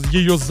 под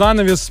ее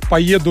занавес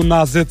поеду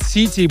на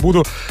Z-City и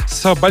буду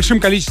с большим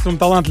количеством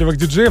талантливых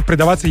диджеев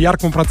предаваться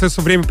яркому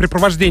процессу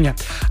времяпрепровождения.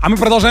 А мы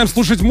продолжаем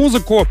слушать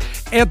музыку.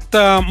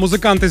 Это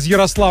музыкант из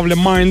Ярославля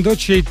Майндо,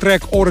 чей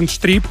трек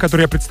Orange Trip,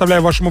 который я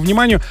представляю вашему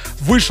вниманию,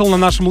 вышел на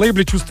нашем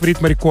лейбле «Чувство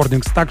ритма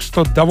Рекордингс». Так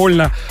что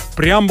довольно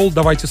преамбул,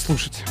 давайте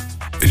слушать.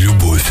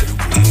 Любовь,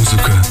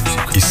 музыка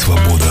и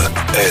свобода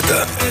 —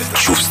 это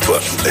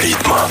чувство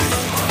ритма.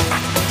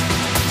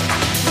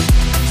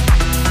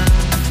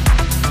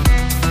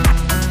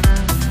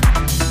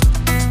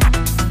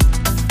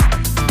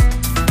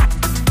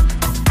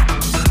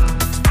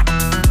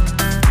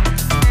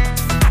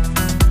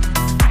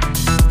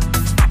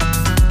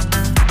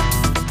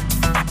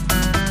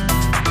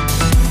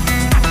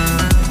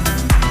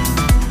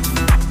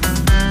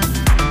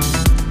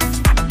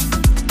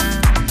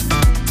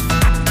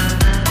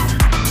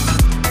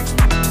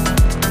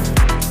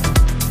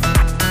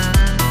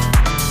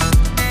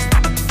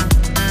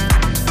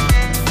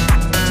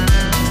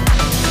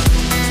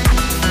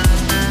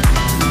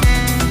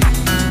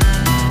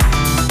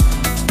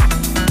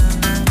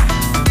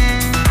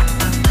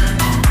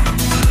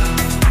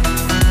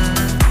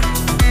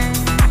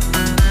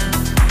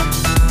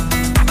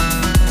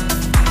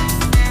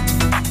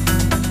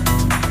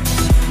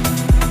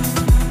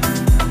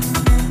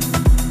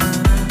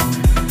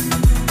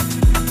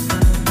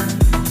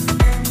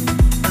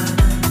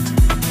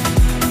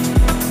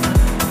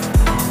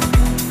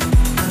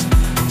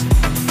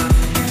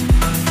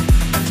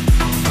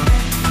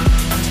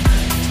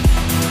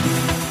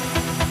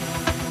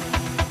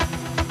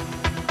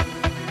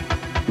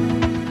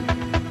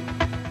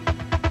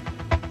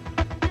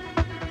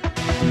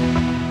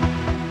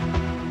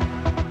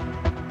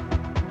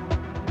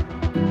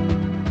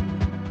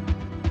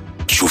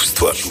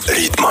 Чувство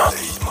ритма.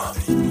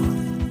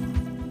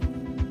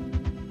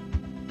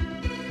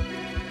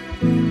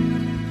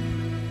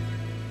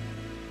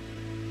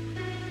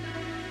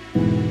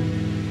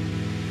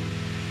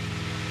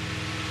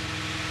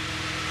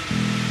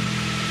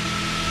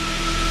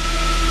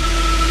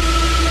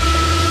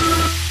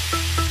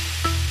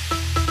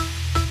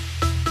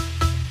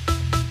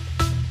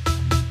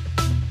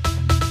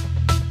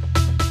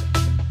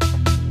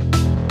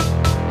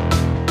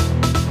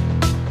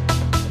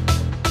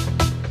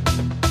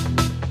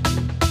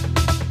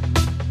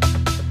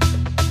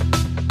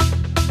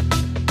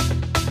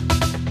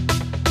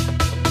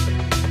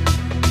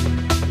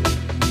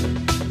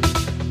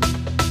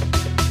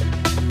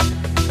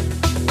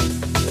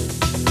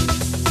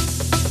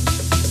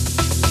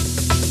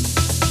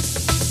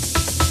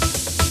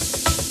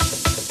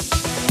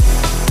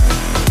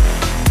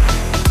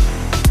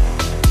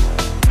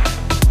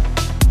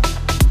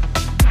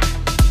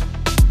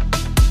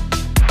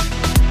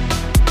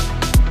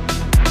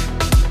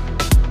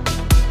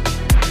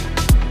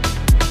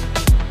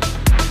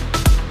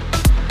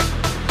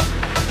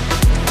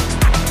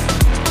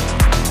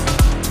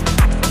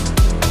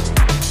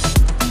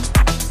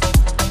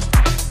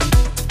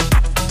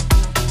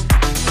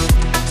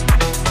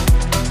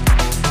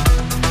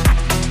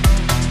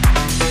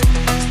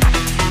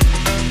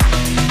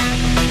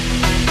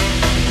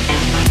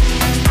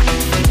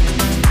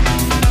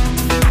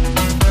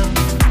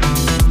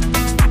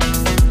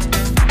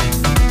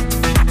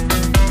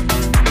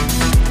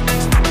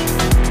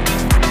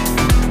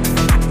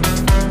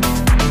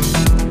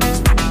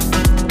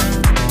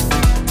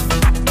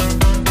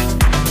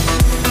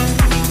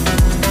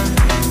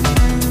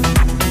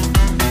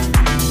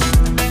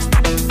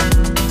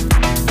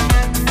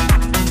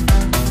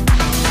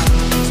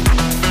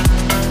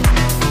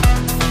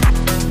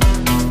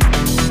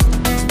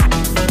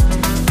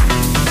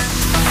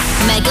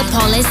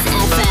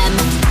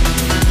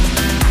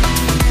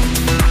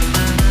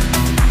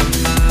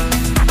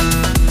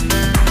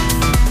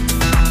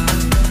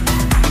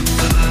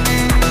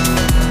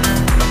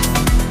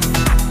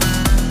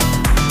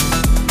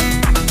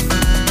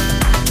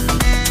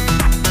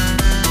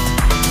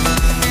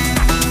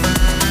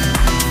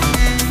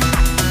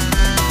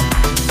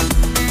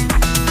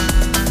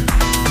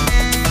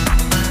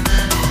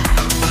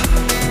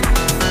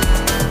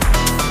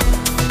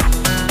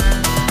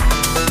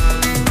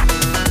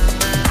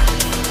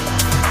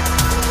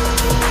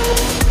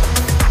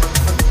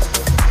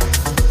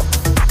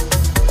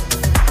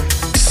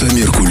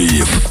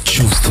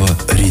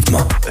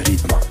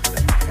 ритма.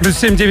 Плюс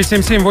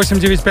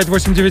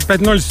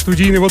 7977-895-8950,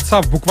 студийный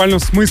WhatsApp, в буквальном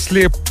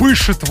смысле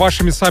пышет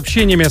вашими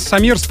сообщениями.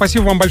 Самир,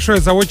 спасибо вам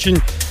большое за очень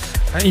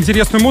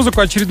интересную музыку,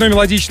 очередной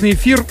мелодичный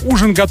эфир.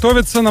 Ужин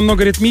готовится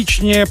намного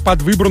ритмичнее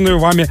под выбранную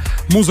вами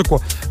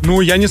музыку.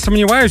 Ну, я не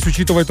сомневаюсь,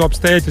 учитывая то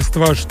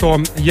обстоятельство,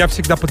 что я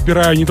всегда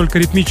подбираю не только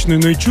ритмичную,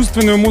 но и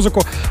чувственную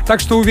музыку. Так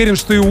что уверен,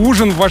 что и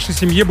ужин в вашей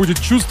семье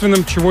будет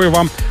чувственным, чего я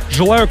вам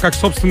желаю, как,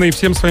 собственно, и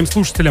всем своим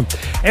слушателям.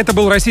 Это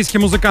был российский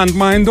музыкант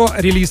Майндо,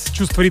 релиз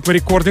 «Чувство ритма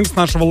рекординг» с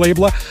нашего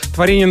лейбла.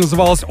 Творение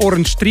называлось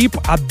Orange Trip,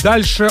 а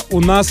дальше у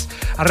нас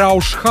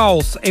Рауш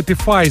Хаус,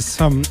 Эпифайс.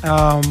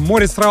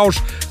 Морис Рауш,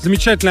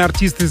 замечательный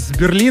артист из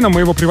Берлина.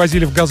 Мы его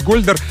привозили в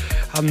Газгольдер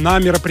на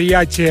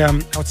мероприятие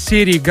от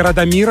серии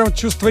 «Города мира.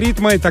 Чувство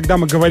ритма». И тогда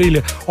мы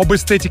говорили об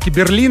эстетике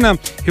Берлина.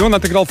 И он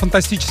отыграл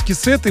фантастический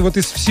сет. И вот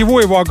из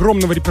всего его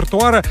огромного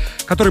репертуара,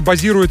 который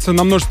базируется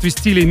на множестве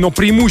стилей, но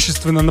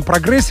преимущественно на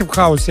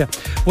прогрессив-хаусе,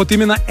 вот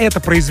именно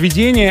это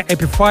произведение,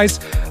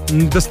 Эпифайс,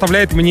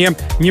 доставляет мне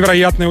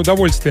невероятное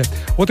удовольствие.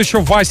 Вот еще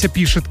Вася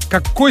пишет: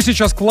 какой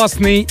сейчас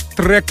классный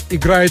трек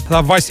играет.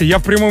 Вася, я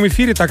в прямом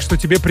эфире, так что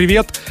тебе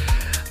привет.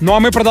 Ну а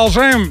мы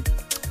продолжаем.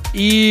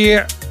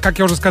 И, как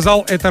я уже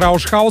сказал, это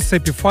Рауш Хаус,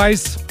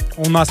 Эпифайс.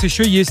 У нас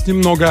еще есть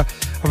немного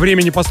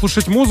времени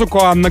послушать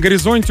музыку, а на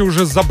горизонте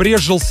уже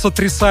забрезжил,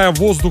 сотрясая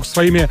воздух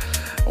своими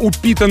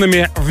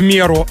упитанными в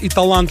меру и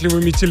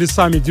талантливыми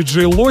телесами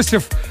диджей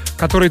Лосев,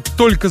 который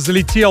только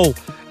залетел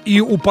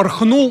и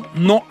упорхнул,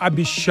 но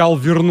обещал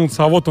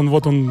вернуться. А вот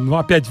он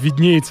опять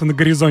виднеется на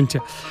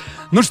горизонте.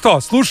 Ну что,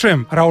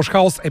 слушаем Рауш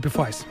Хаус,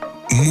 Эпифайс.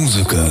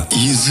 Музыка,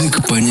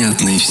 язык,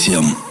 понятный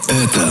всем.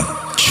 Это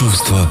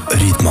чувство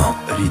ритма.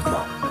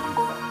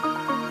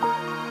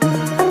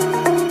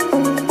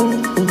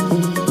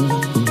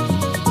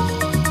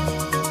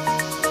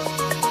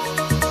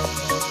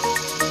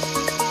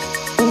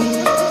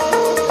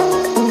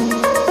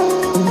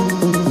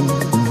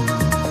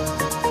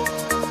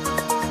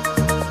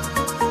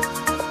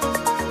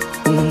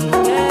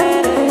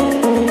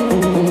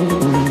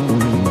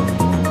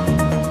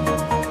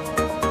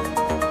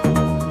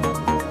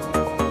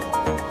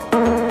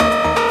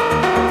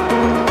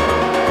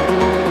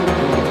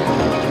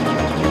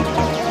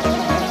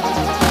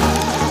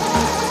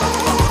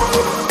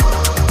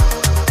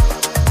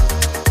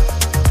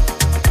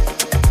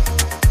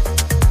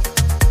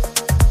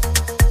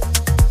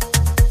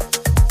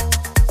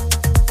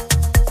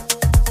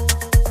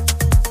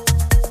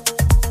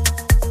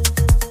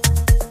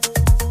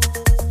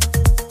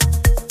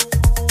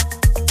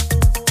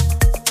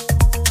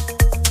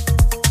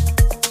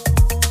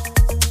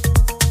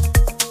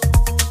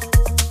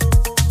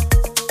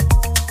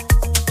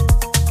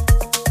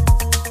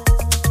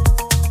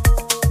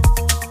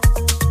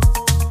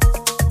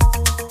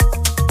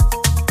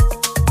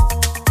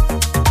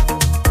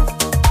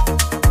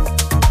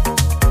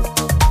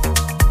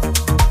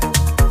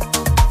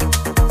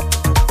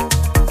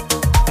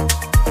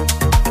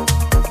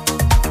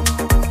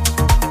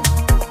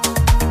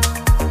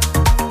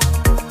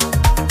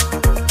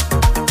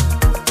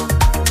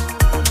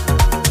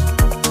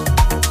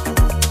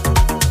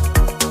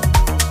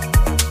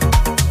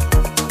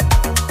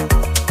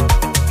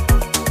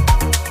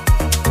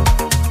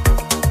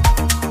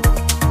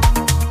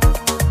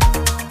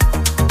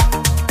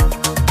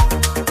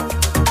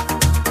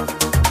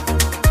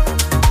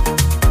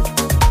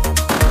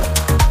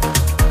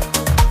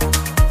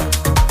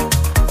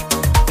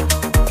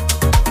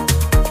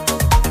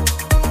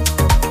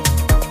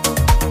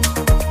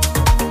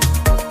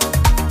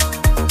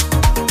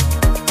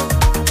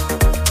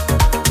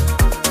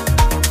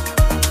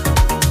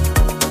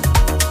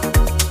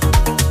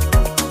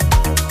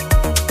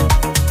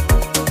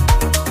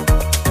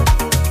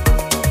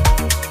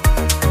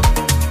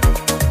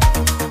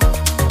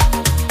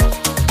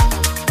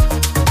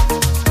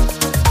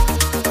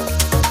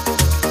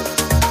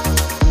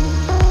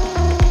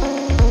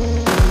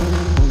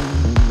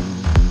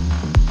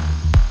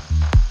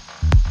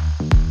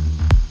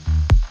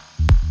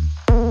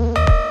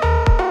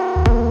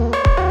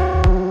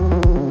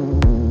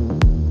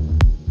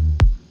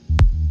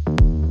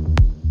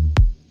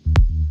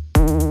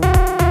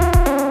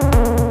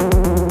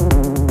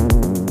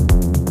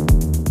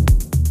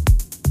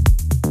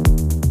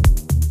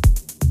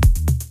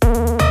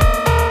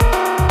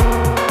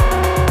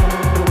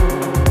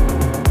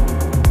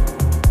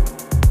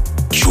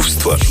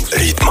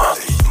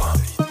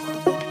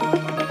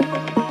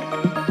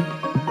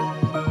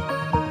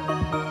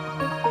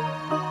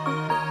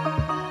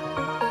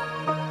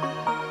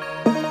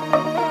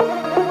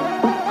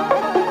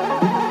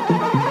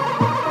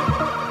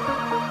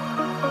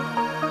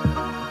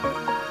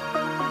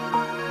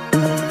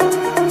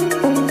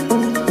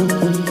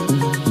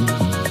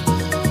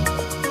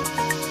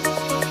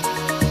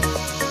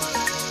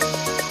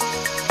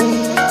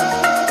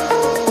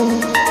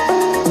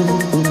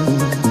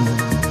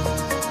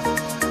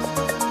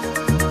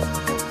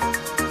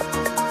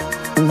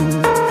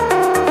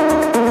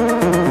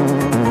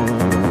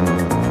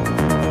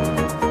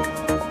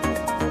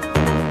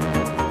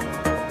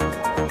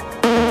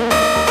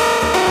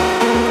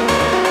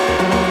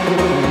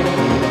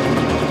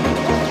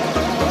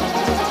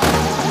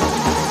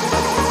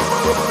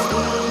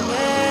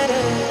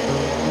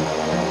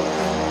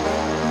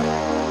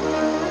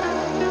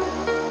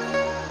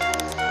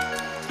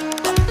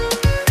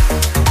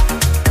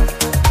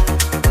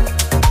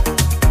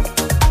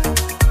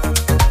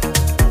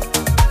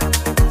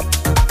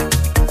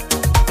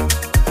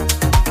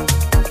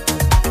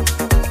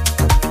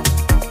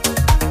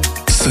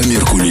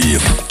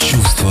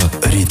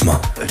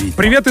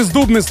 Привет из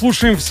Дубны,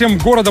 слушаем всем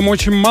городом.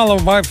 Очень мало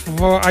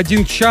в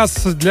 1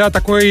 час для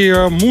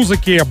такой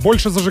музыки,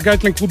 больше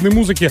зажигательной клубной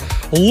музыки.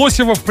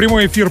 Лосева в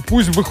прямой эфир,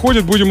 пусть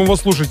выходит, будем его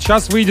слушать.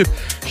 Сейчас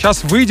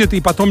выйдет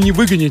и потом не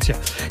выгоните.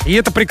 И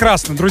это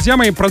прекрасно. Друзья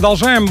мои,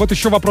 продолжаем. Вот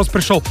еще вопрос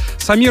пришел.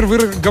 Самир, вы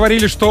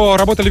говорили, что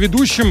работали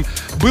ведущим.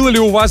 Было ли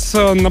у вас,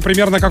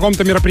 например, на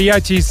каком-то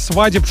мероприятии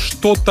свадеб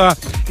что-то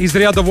из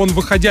ряда вон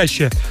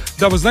выходящее?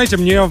 Да, вы знаете,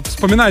 мне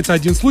вспоминается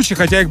один случай,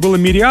 хотя их было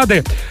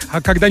мириады,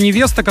 когда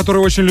невеста,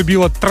 которая очень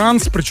любила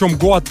транс, причем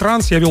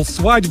гоа-транс, я вел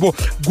свадьбу,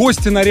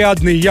 гости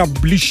нарядные, я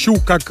блещу,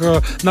 как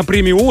на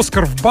премии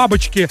 «Оскар» в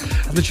бабочке,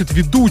 значит,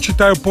 веду,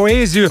 читаю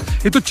поэзию,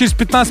 и тут через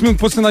 15 минут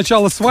после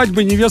начала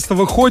свадьбы невеста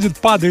выходит,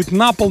 падает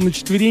на пол на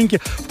четвереньки,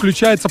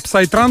 включается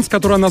псай-транс,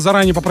 который она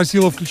заранее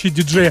попросила включить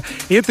диджея,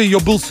 и это ее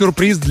был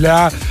сюрприз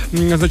для,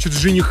 значит,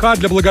 жениха,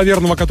 для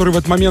благоверного, который в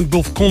этот момент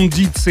был в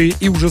кондиции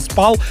и уже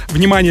спал.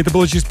 Внимание, это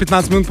было через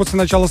 15 минут после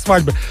начала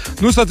свадьбы.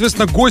 Ну и,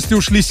 соответственно, гости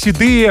ушли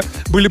седые,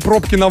 были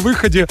пробки на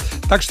выходе,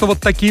 так что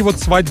вот такие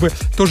вот свадьбы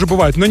тоже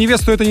бывают. Но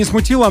невесту это не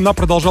смутило, она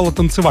продолжала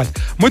танцевать.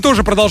 Мы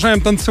тоже продолжаем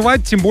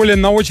танцевать, тем более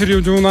на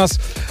очереди у нас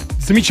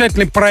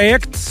замечательный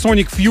проект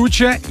Sonic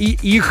Future и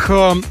их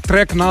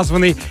трек,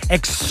 названный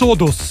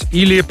Exodus,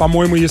 или,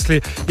 по-моему,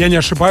 если я не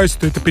ошибаюсь,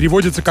 то это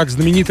переводится как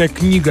знаменитая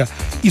книга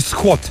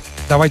 «Исход».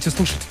 Давайте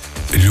слушать.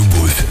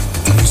 Любовь,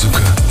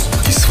 музыка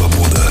и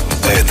свобода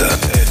 — это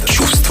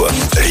чувство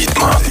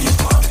ритма.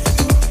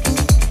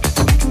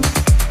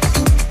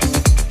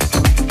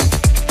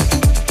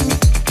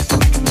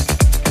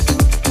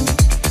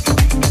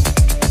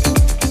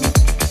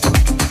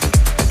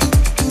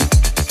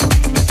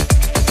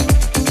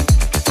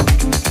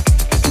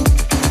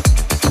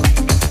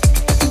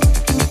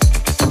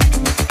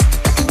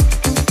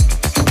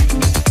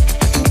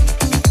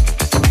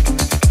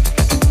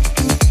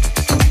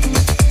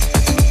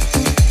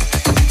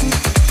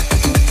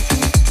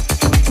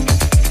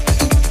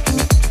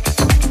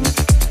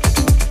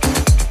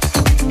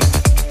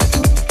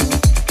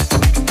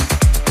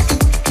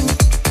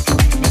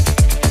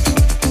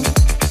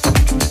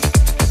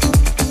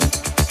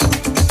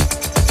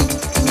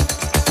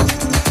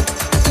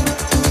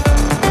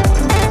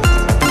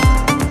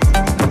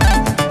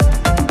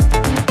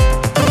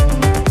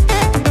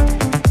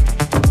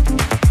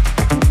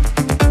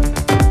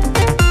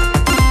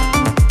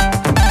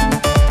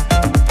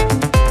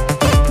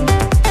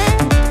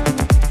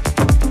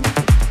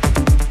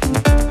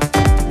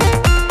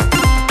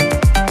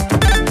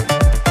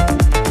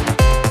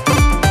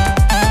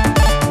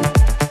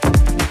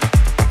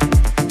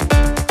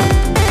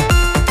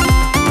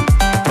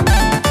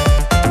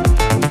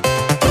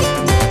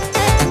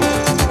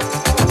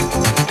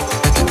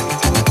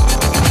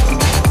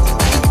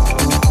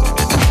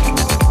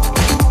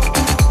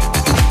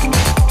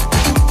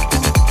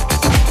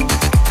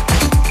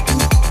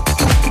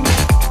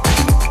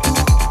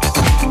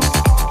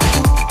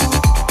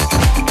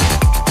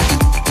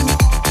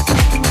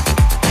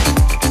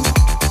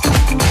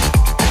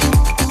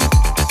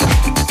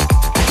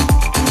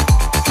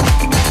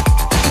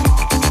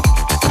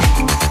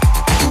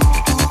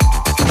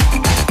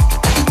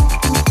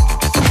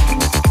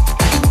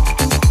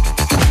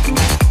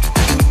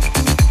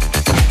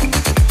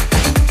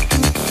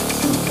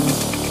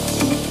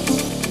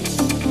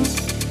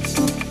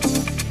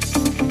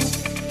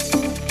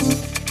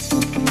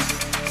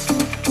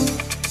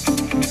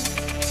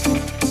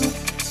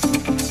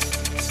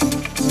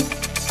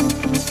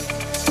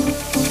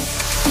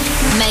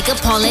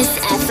 Megapolis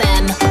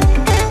FM.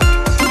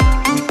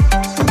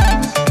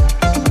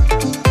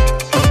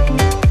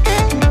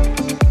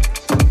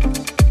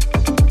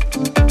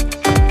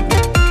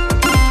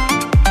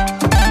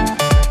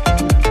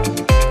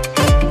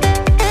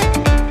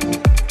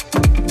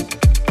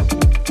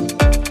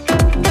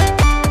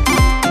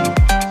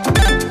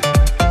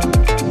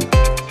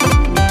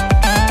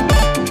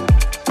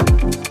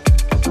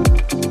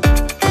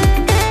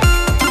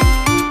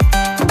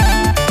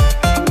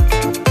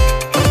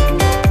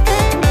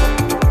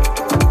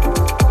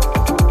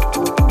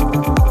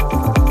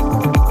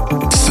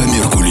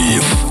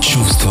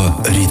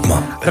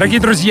 Дорогие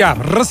друзья,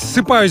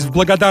 рассыпаюсь в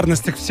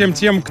благодарностях всем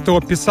тем,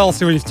 кто писал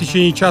сегодня в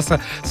течение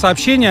часа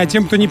сообщения, а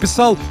тем, кто не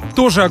писал,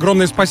 тоже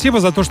огромное спасибо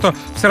за то, что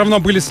все равно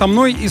были со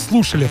мной и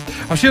слушали.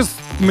 Вообще,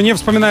 мне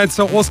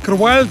вспоминается Оскар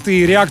Уайльд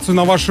и реакцию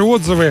на ваши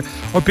отзывы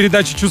о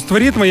передаче «Чувство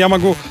ритма». Я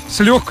могу с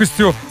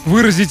легкостью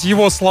выразить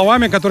его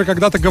словами, который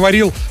когда-то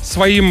говорил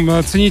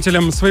своим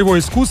ценителям своего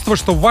искусства,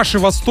 что ваши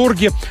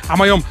восторги о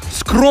моем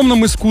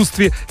скромном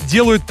искусстве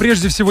делают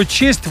прежде всего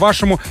честь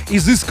вашему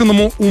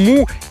изысканному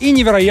уму и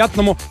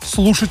невероятному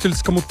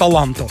слушательскому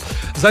таланту.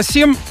 За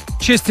сим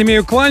честь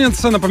имею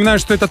кланяться. Напоминаю,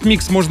 что этот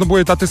микс можно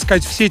будет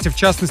отыскать в сети, в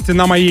частности,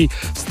 на моей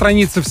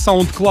странице в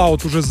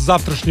SoundCloud уже с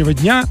завтрашнего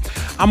дня,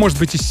 а может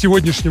быть и с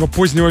сегодняшнего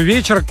позднего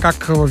вечера.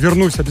 Как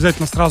вернусь,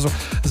 обязательно сразу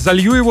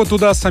залью его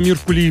туда. Самир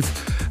Кулиев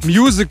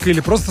Music или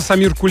просто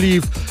Самир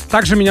Кулиев.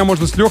 Также меня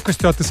можно с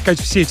легкостью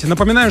отыскать в сети.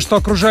 Напоминаю, что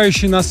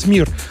окружающий нас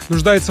мир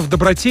нуждается в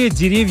доброте,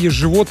 деревья,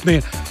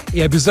 животные и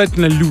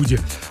обязательно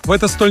люди. В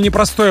это столь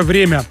непростое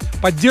время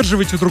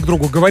поддерживайте друг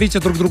друга, говорите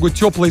друг другу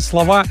теплые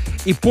слова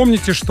и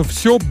помните, что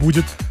все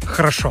будет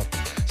хорошо.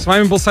 С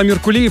вами был Самир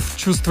Кулиев,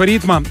 «Чувство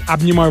ритма».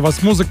 Обнимаю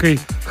вас музыкой.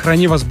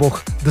 Храни вас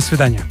Бог. До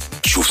свидания.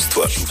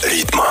 Чувство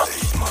ритма.